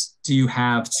advance do you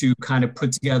have to kind of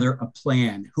put together a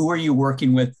plan? Who are you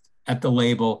working with at the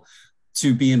label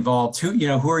to be involved?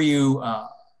 Who are you,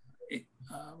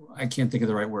 I can't think of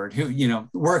the right word,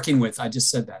 working with? I just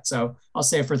said that. So I'll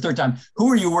say it for a third time. Who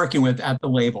are you working with at the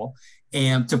label,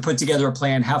 and to put together a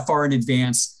plan? How far in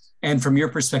advance? And from your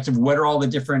perspective, what are all the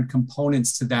different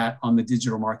components to that on the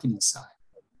digital marketing side?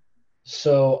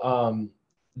 So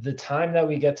the time that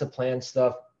we get to plan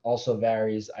stuff also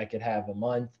varies. I could have a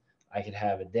month, I could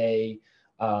have a day.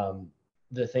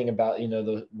 The thing about,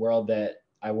 the world that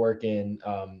I work in,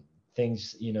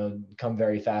 things, come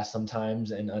very fast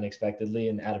sometimes and unexpectedly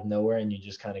and out of nowhere, and you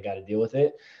just kind of got to deal with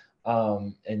it,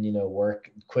 and, work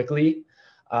quickly.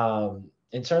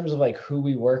 In terms of like who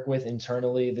we work with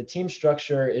internally, the team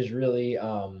structure is really,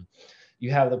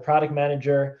 you have the product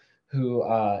manager who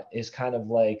is kind of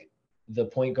like the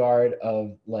point guard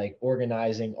of like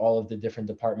organizing all of the different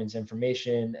departments'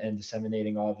 information and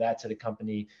disseminating all of that to the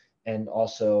company, and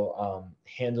also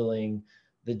handling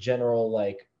the general,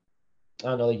 like, I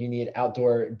don't know, like you need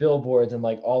outdoor billboards and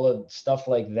like all of stuff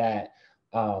like that.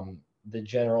 The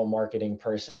general marketing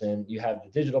person, you have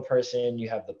the digital person, you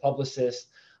have the publicist,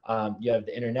 you have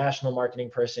the international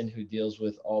marketing person who deals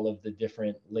with all of the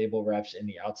different label reps in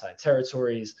the outside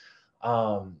territories.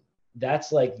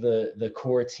 That's like the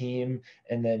core team.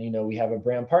 And then, we have a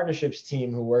brand partnerships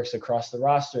team who works across the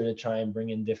roster to try and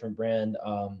bring in different brand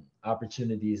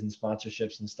opportunities and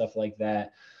sponsorships and stuff like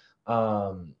that.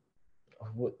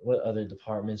 What other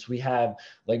departments we have?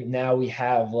 Like now we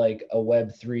have like a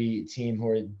Web3 team who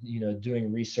are,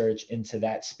 doing research into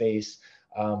that space.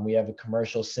 We have a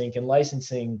commercial sync and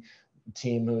licensing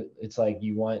team who, it's like,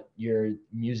 you want your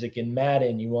music in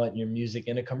Madden, you want your music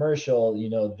in a commercial,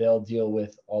 they'll deal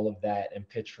with all of that and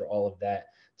pitch for all of that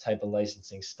type of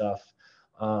licensing stuff.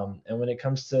 And when it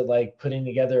comes to like putting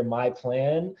together my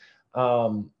plan,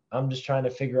 I'm just trying to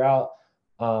figure out,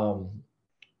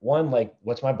 one, like,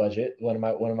 what's my budget? What am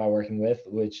I working with?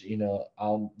 Which,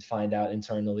 I'll find out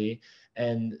internally.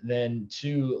 And then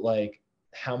two, like,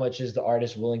 how much is the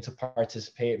artist willing to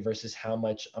participate versus how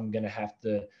much I'm going to have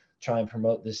to try and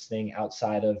promote this thing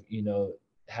outside of,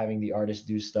 having the artist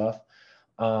do stuff.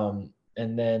 And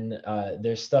then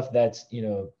there's stuff that's,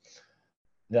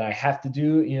 that I have to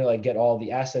do, like get all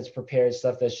the assets prepared,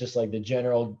 stuff that's just like the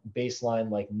general baseline,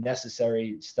 like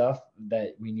necessary stuff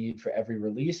that we need for every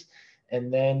release.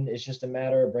 And then it's just a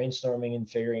matter of brainstorming and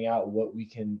figuring out what we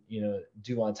can,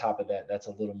 do on top of that. That's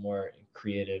a little more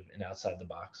creative and outside the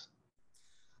box.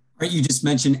 All right, you just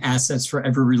mentioned assets for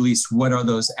every release. What are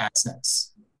those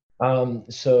assets?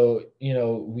 So,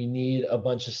 we need a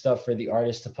bunch of stuff for the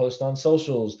artist to post on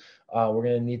socials. We're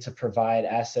going to need to provide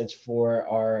assets for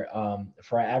our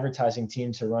advertising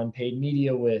team to run paid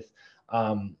media with.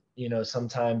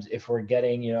 Sometimes if we're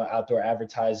getting, outdoor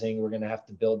advertising, we're going to have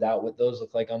to build out what those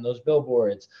look like on those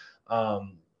billboards.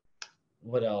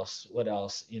 What else?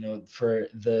 For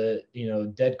the,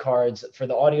 dead cards, for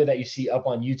the audio that you see up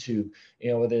on YouTube,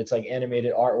 whether it's like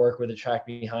animated artwork with a track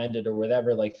behind it or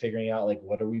whatever, like figuring out like,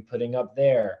 what are we putting up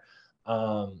there?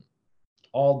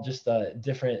 All just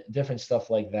different stuff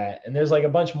like that. And there's like a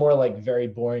bunch more like very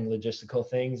boring logistical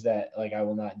things that like I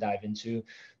will not dive into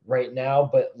right now,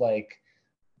 but like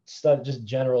stuff, just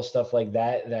general stuff like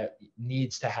that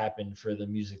needs to happen for the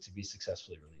music to be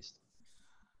successfully released.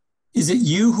 Is it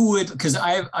you who would, because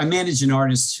I manage an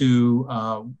artist who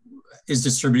is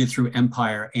distributed through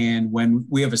Empire, and when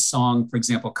we have a song, for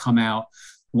example, come out,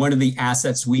 one of the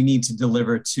assets we need to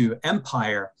deliver to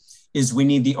Empire is we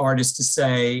need the artist to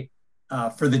say,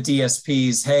 for the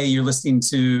DSPs, hey, you're listening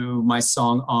to my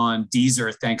song on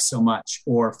Deezer, thanks so much,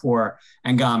 or for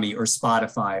Angami or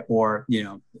Spotify or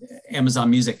Amazon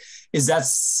Music. Is that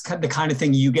the kind of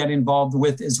thing you get involved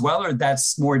with as well, or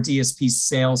that's more DSP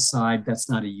sales side? That's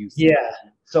not a you thing? Yeah.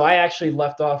 So I actually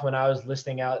left off when I was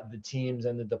listing out the teams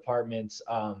and the departments.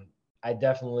 I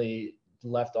definitely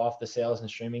left off the sales and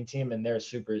streaming team, and they're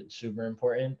super, super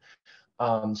important.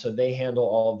 So they handle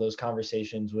all of those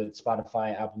conversations with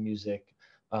Spotify, Apple Music,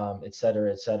 et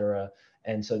cetera, et cetera.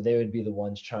 And so they would be the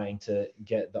ones trying to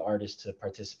get the artist to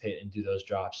participate and do those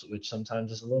drops, which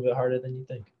sometimes is a little bit harder than you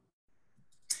think.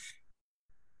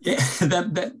 Yeah,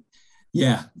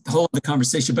 the whole other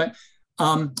conversation. But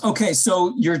okay,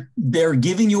 so they're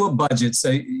giving you a budget,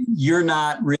 so you're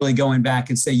not really going back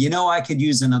and say, I could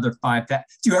use another $5,000.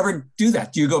 Do you ever do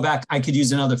that? Do you go back? I could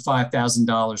use another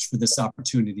 $5,000 for this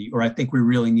opportunity, or I think we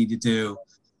really need to do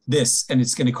this, and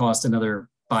it's going to cost another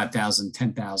 $5,000,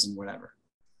 $10,000, whatever.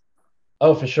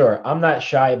 Oh, for sure. I'm not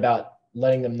shy about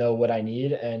letting them know what I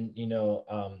need, and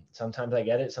sometimes I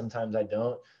get it, sometimes I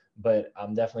don't, but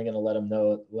I'm definitely going to let them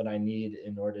know what I need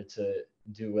in order to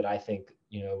do what I think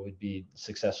would be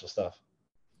successful stuff.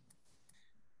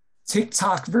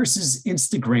 TikTok versus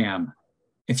Instagram.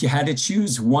 If you had to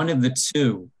choose one of the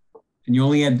two, and you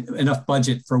only had enough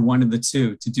budget for one of the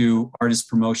two to do artist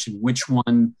promotion, which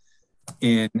one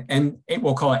and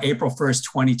we'll call it April 1st,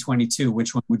 2022,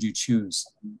 which one would you choose?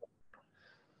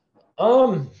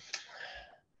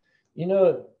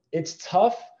 It's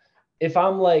tough if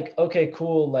I'm like, okay,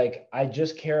 cool, like I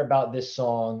just care about this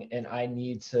song and I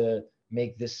need to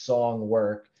make this song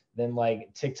work, then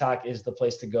like TikTok is the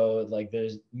place to go. Like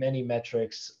there's many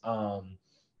metrics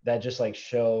that just like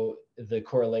show the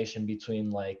correlation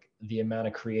between like the amount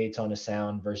of creates on a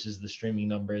sound versus the streaming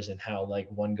numbers, and how like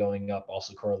one going up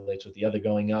also correlates with the other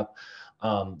going up.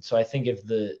 So I think if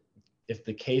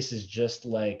the case is just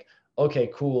like, okay,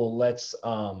 cool, let's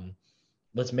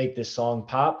make this song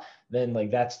pop, then like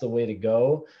that's the way to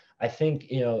go. I think,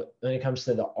 you know, when it comes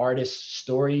to the artist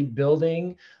story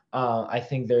building, I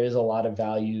think there is a lot of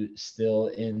value still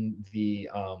in the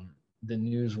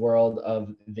news world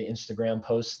of the Instagram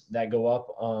posts that go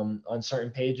up on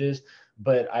certain pages.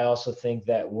 But I also think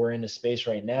that we're in a space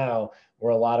right now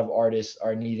where a lot of artists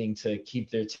are needing to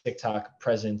keep their TikTok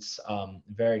presence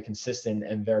very consistent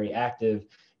and very active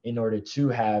in order to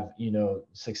have, you know,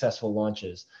 successful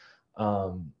launches,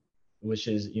 which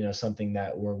is, you know, something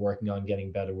that we're working on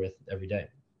getting better with every day.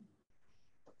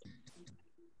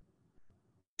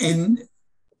 And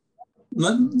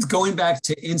going back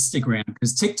to Instagram,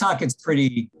 because TikTok, it's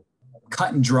pretty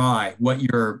cut and dry what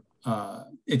you're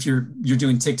if you're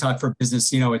doing TikTok for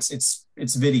business, you know, it's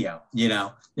video, you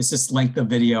know, it's just length of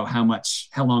video, how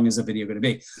long is a video going to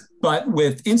be? But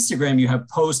with Instagram, you have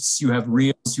posts, you have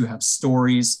reels, you have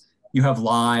stories, you have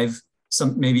live,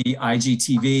 some maybe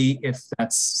IGTV, if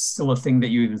that's still a thing that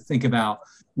you even think about.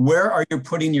 Where are you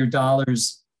putting your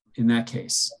dollars in that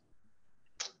case?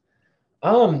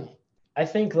 I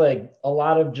think like a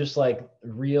lot of just like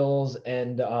reels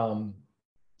and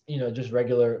you know, just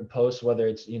regular posts, whether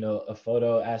it's, you know, a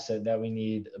photo asset that we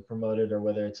need promoted, or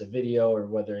whether it's a video, or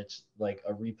whether it's like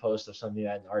a repost of something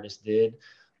that an artist did.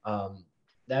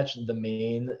 That's the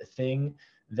main thing.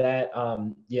 That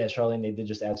yeah, Charlene, they did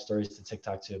just add stories to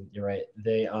TikTok too. You're right.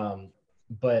 They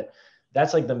but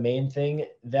that's like the main thing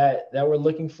that we're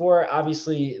looking for.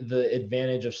 Obviously, the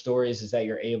advantage of stories is that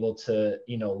you're able to,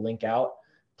 you know, link out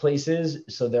places.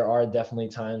 So there are definitely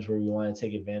times where we want to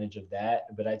take advantage of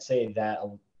that. But I'd say that,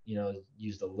 you know,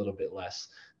 used a little bit less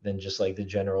than just like the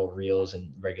general reels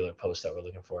and regular posts that we're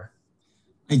looking for.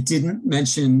 I didn't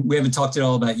mention, we haven't talked at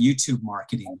all about YouTube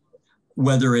marketing,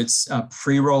 whether it's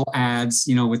pre-roll ads,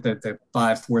 you know, with the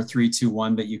 5, 4, 3, 2,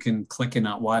 1, that you can click and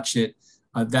not watch it,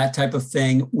 that type of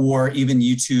thing, or even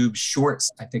YouTube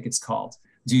Shorts, I think it's called.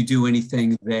 Do you do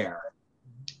anything there?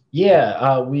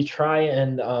 Yeah, we try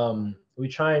and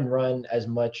run as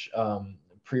much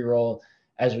pre-roll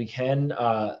as we can.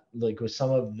 Like with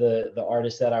some of the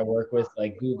artists that I work with,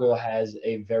 like Google has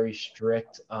a very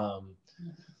strict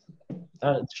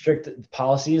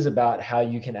policies about how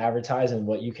you can advertise and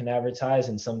what you can advertise,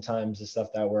 and sometimes the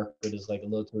stuff that I work with is like a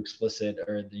little too explicit,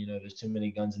 or, you know, there's too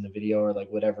many guns in the video, or like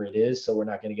whatever it is, so we're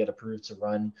not going to get approved to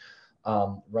run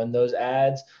those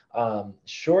ads.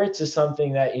 Shorts is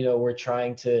something that, you know, we're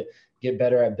trying to get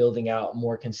better at building out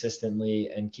more consistently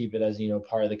and keep it as, you know,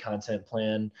 part of the content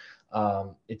plan.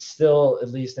 It's still,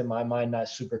 at least in my mind, not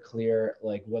super clear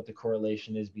like what the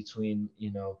correlation is between,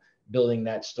 you know, building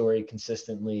that story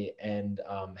consistently and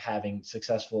having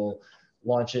successful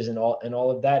launches and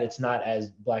all of that. It's not as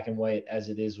black and white as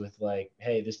it is with like,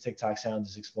 hey, this TikTok sound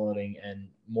is exploding and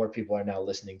more people are now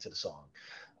listening to the song.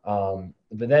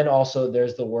 But then also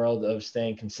there's the world of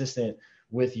staying consistent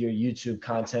with your YouTube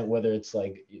content, whether it's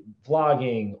like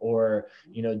vlogging or,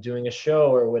 you know, doing a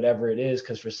show or whatever it is,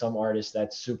 because for some artists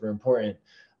that's super important.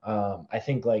 I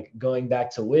think like going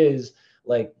back to Wiz,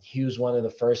 like he was one of the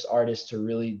first artists to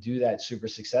really do that super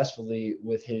successfully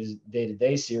with his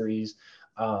day-to-day series,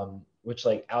 which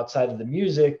like outside of the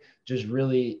music just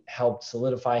really helped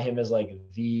solidify him as like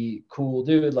the cool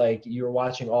dude. Like you were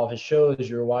watching all of his shows,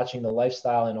 you were watching the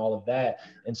lifestyle and all of that.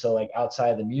 And so like outside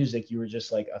of the music, you were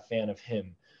just like a fan of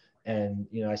him. And,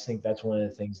 you know, I think that's one of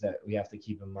the things that we have to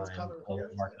keep in mind on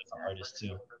marketing artists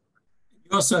too.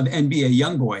 You also have NBA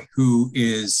Youngboy, who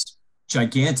is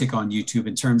gigantic on YouTube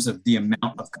in terms of the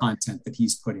amount of content that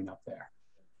he's putting up there.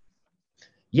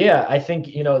 Yeah, I think,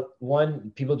 you know,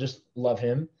 one, people just love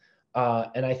him.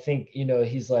 And I think, you know,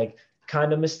 he's like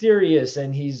kind of mysterious,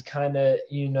 and he's kind of,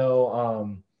 you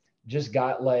know, just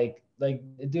got like the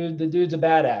dude's a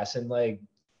badass, and like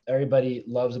everybody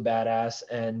loves a badass.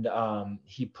 And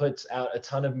he puts out a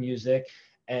ton of music,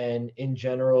 and in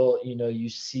general, you know, you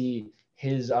see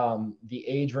his the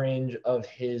age range of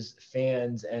his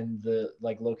fans and the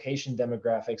like location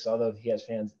demographics, although he has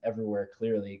fans everywhere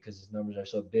clearly because his numbers are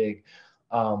so big.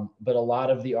 But a lot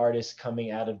of the artists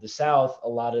coming out of the South, a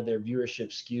lot of their viewership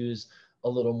skews a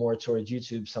little more towards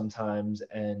YouTube sometimes.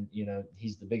 And, you know,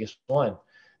 he's the biggest one.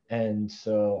 And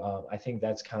so I think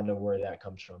that's kind of where that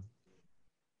comes from.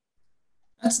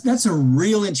 That's a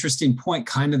real interesting point,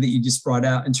 kind of, that you just brought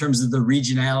out in terms of the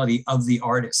regionality of the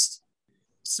artist.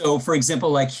 So, for example,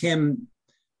 like him,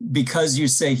 because you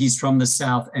say he's from the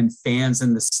South and fans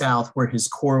in the South, where his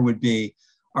core would be,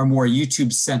 are more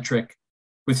YouTube centric.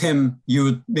 With him, you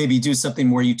would maybe do something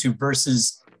more YouTube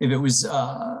versus if it was,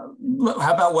 how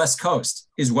about West Coast?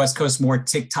 Is West Coast more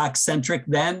TikTok centric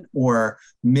then, or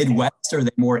Midwest? Are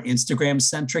they more Instagram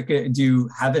centric? Do you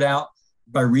have it out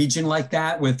by region like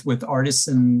that with artists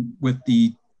and with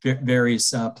the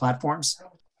various platforms?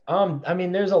 I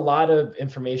mean, there's a lot of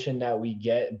information that we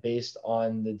get based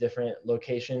on the different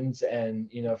locations. And,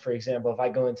 you know, for example, if I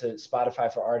go into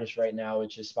Spotify for Artists right now,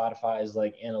 which is Spotify's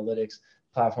like analytics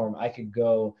platform, I could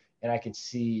go and I could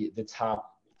see the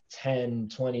top 10,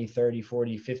 20, 30,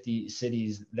 40, 50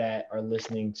 cities that are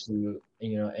listening to,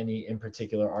 you know, any in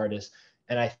particular artist.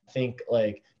 And I think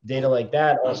like data like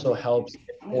that also helps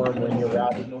inform when you're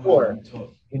routing a tour,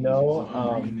 you know,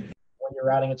 when you're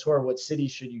routing a tour, what city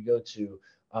should you go to?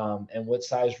 And what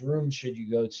size room should you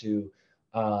go to,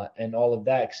 and all of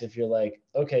that. Because if you're like,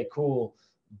 okay, cool,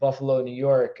 Buffalo, New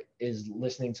York is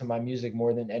listening to my music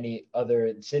more than any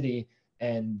other city,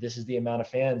 and this is the amount of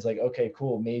fans, like, okay,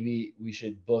 cool, maybe we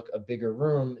should book a bigger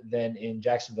room than in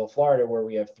Jacksonville, Florida, where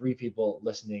we have 3 people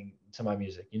listening to my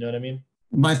music. You know what I mean?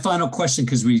 My final question,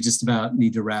 because we just about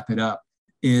need to wrap it up,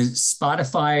 is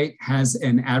Spotify has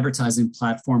an advertising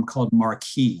platform called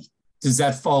Marquee. Does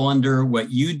that fall under what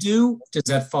you do? Does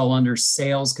that fall under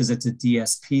sales because it's a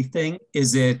DSP thing?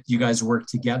 Is it you guys work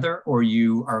together, or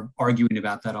you are arguing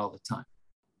about that all the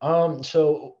time?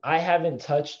 So I haven't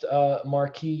touched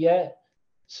Marquee yet,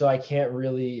 so I can't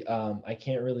really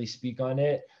speak on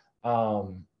it.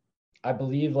 I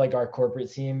believe like our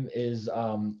corporate team is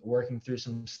working through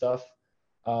some stuff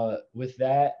with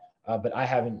that, but I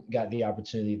haven't got the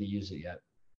opportunity to use it yet.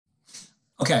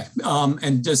 Okay.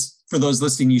 And just for those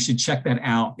listening, you should check that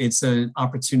out. It's an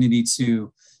opportunity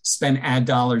to spend ad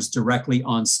dollars directly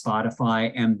on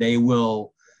Spotify, and they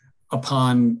will,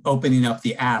 upon opening up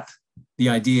the app, the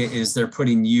idea is they're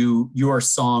putting your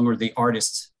song or the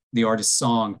artist's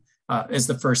song as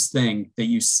the first thing that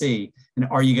you see. And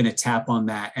are you going to tap on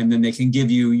that? And then they can give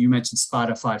you mentioned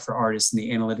Spotify for Artists, and the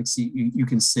analytics you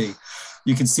can see.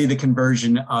 You can see the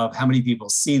conversion of how many people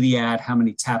see the ad, how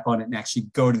many tap on it and actually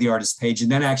go to the artist page,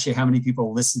 and then actually how many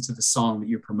people listen to the song that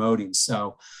you're promoting.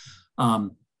 So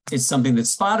it's something that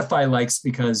Spotify likes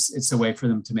because it's a way for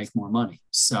them to make more money.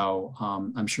 So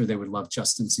I'm sure they would love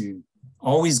Justin to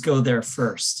always go there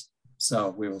first. So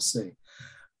we will see.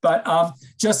 But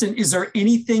Justin, is there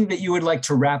anything that you would like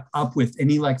to wrap up with?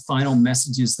 Any like final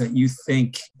messages that you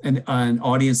think an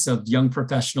audience of young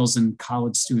professionals and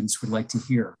college students would like to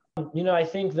hear? You know, I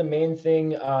think the main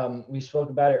thing, we spoke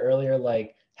about it earlier,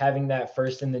 like having that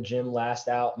first in the gym, last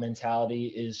out mentality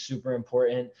is super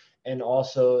important. And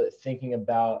also thinking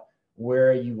about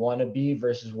where you want to be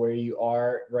versus where you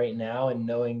are right now, and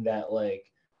knowing that like,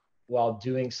 while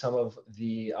doing some of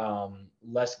the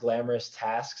less glamorous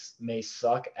tasks may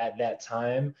suck at that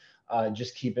time,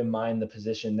 just keep in mind the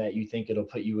position that you think it'll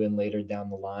put you in later down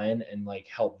the line, and like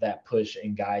help that push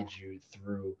and guide you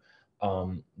through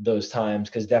those times.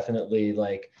 Because definitely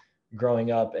like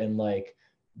growing up and like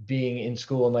being in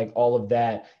school and like all of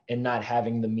that, and not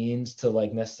having the means to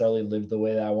like necessarily live the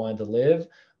way that I wanted to live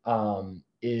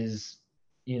is,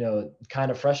 you know,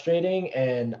 kind of frustrating.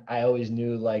 And I always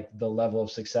knew like the level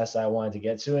of success I wanted to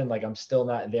get to, and like I'm still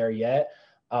not there yet,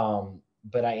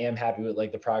 but I am happy with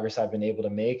like the progress I've been able to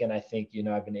make. And I think, you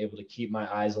know, I've been able to keep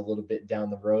my eyes a little bit down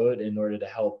the road in order to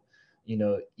help, you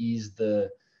know, ease the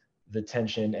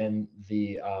tension and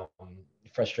the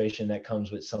frustration that comes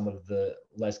with some of the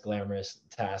less glamorous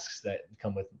tasks that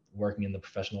come with working in the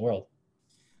professional world.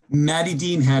 Maddie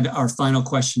Dean had our final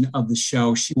question of the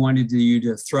show. She wanted you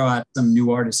to throw out some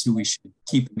new artists who we should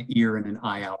keep an ear and an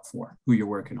eye out for, who you're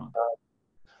working on.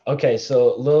 Okay,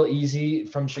 so Lil Easy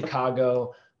from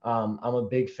Chicago, I'm a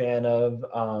big fan of.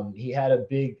 He had a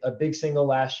big single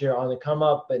last year on the come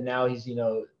up, but now he's, you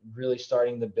know, really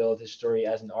starting to build his story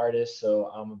as an artist. So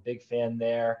I'm a big fan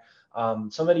there.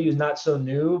 Somebody who's not so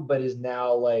new, but is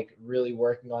now like really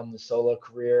working on the solo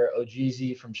career,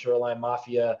 OGZ from Shoreline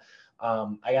Mafia.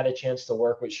 I got a chance to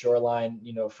work with Shoreline,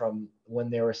 you know, from when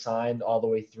they were signed all the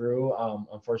way through.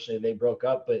 Unfortunately, they broke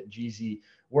up, but Jeezy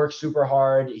worked super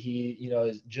hard. He, you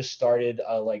know, just started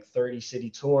a like 30 city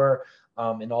tour,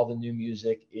 and all the new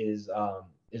music is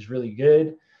really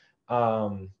good.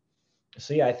 So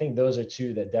yeah, I think those are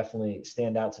two that definitely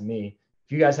stand out to me.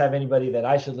 If you guys have anybody that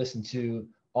I should listen to,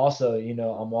 also, you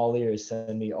know, I'm all ears.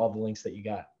 Send me all the links that you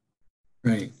got.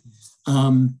 Right.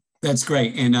 That's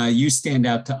great. And you stand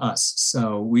out to us.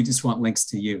 So we just want links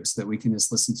to you so that we can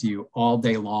just listen to you all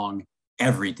day long,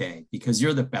 every day, because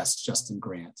you're the best, Justin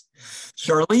Grant.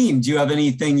 Charlene, do you have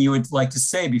anything you would like to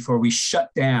say before we shut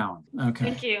down? Okay.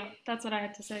 Thank you. That's what I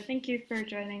had to say. Thank you for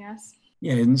joining us.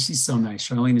 Yeah, and she's so nice.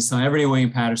 Charlene is so nice. Everybody at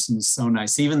William Patterson is so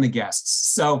nice, even the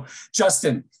guests. So,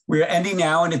 Justin, we're ending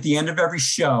now. And at the end of every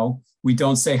show, we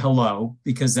don't say hello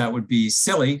because that would be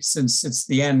silly since it's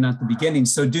the end, not the beginning.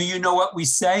 So do you know what we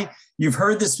say? You've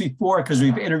heard this before because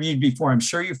we've interviewed before. I'm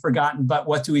sure you've forgotten, but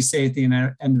what do we say at the end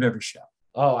of every show?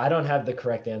 Oh, I don't have the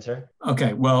correct answer.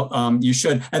 Okay, well, you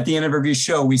should. At the end of every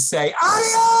show, we say,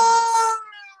 adios!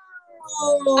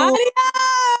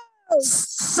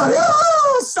 Adios!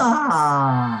 Adios!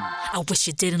 I wish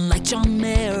you didn't like John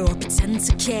Mayer or pretend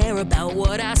to care about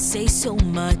what I say so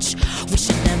much. Wish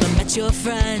I never met your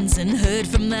friends and heard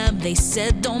from them. They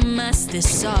said don't mess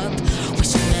this up.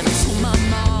 Wish I never told my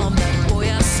mom that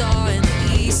boy I saw in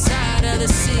the east side of the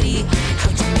city.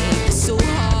 How'd you make this so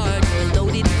hard? Your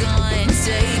loaded gun,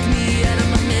 take me out of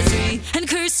my misery and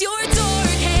curse your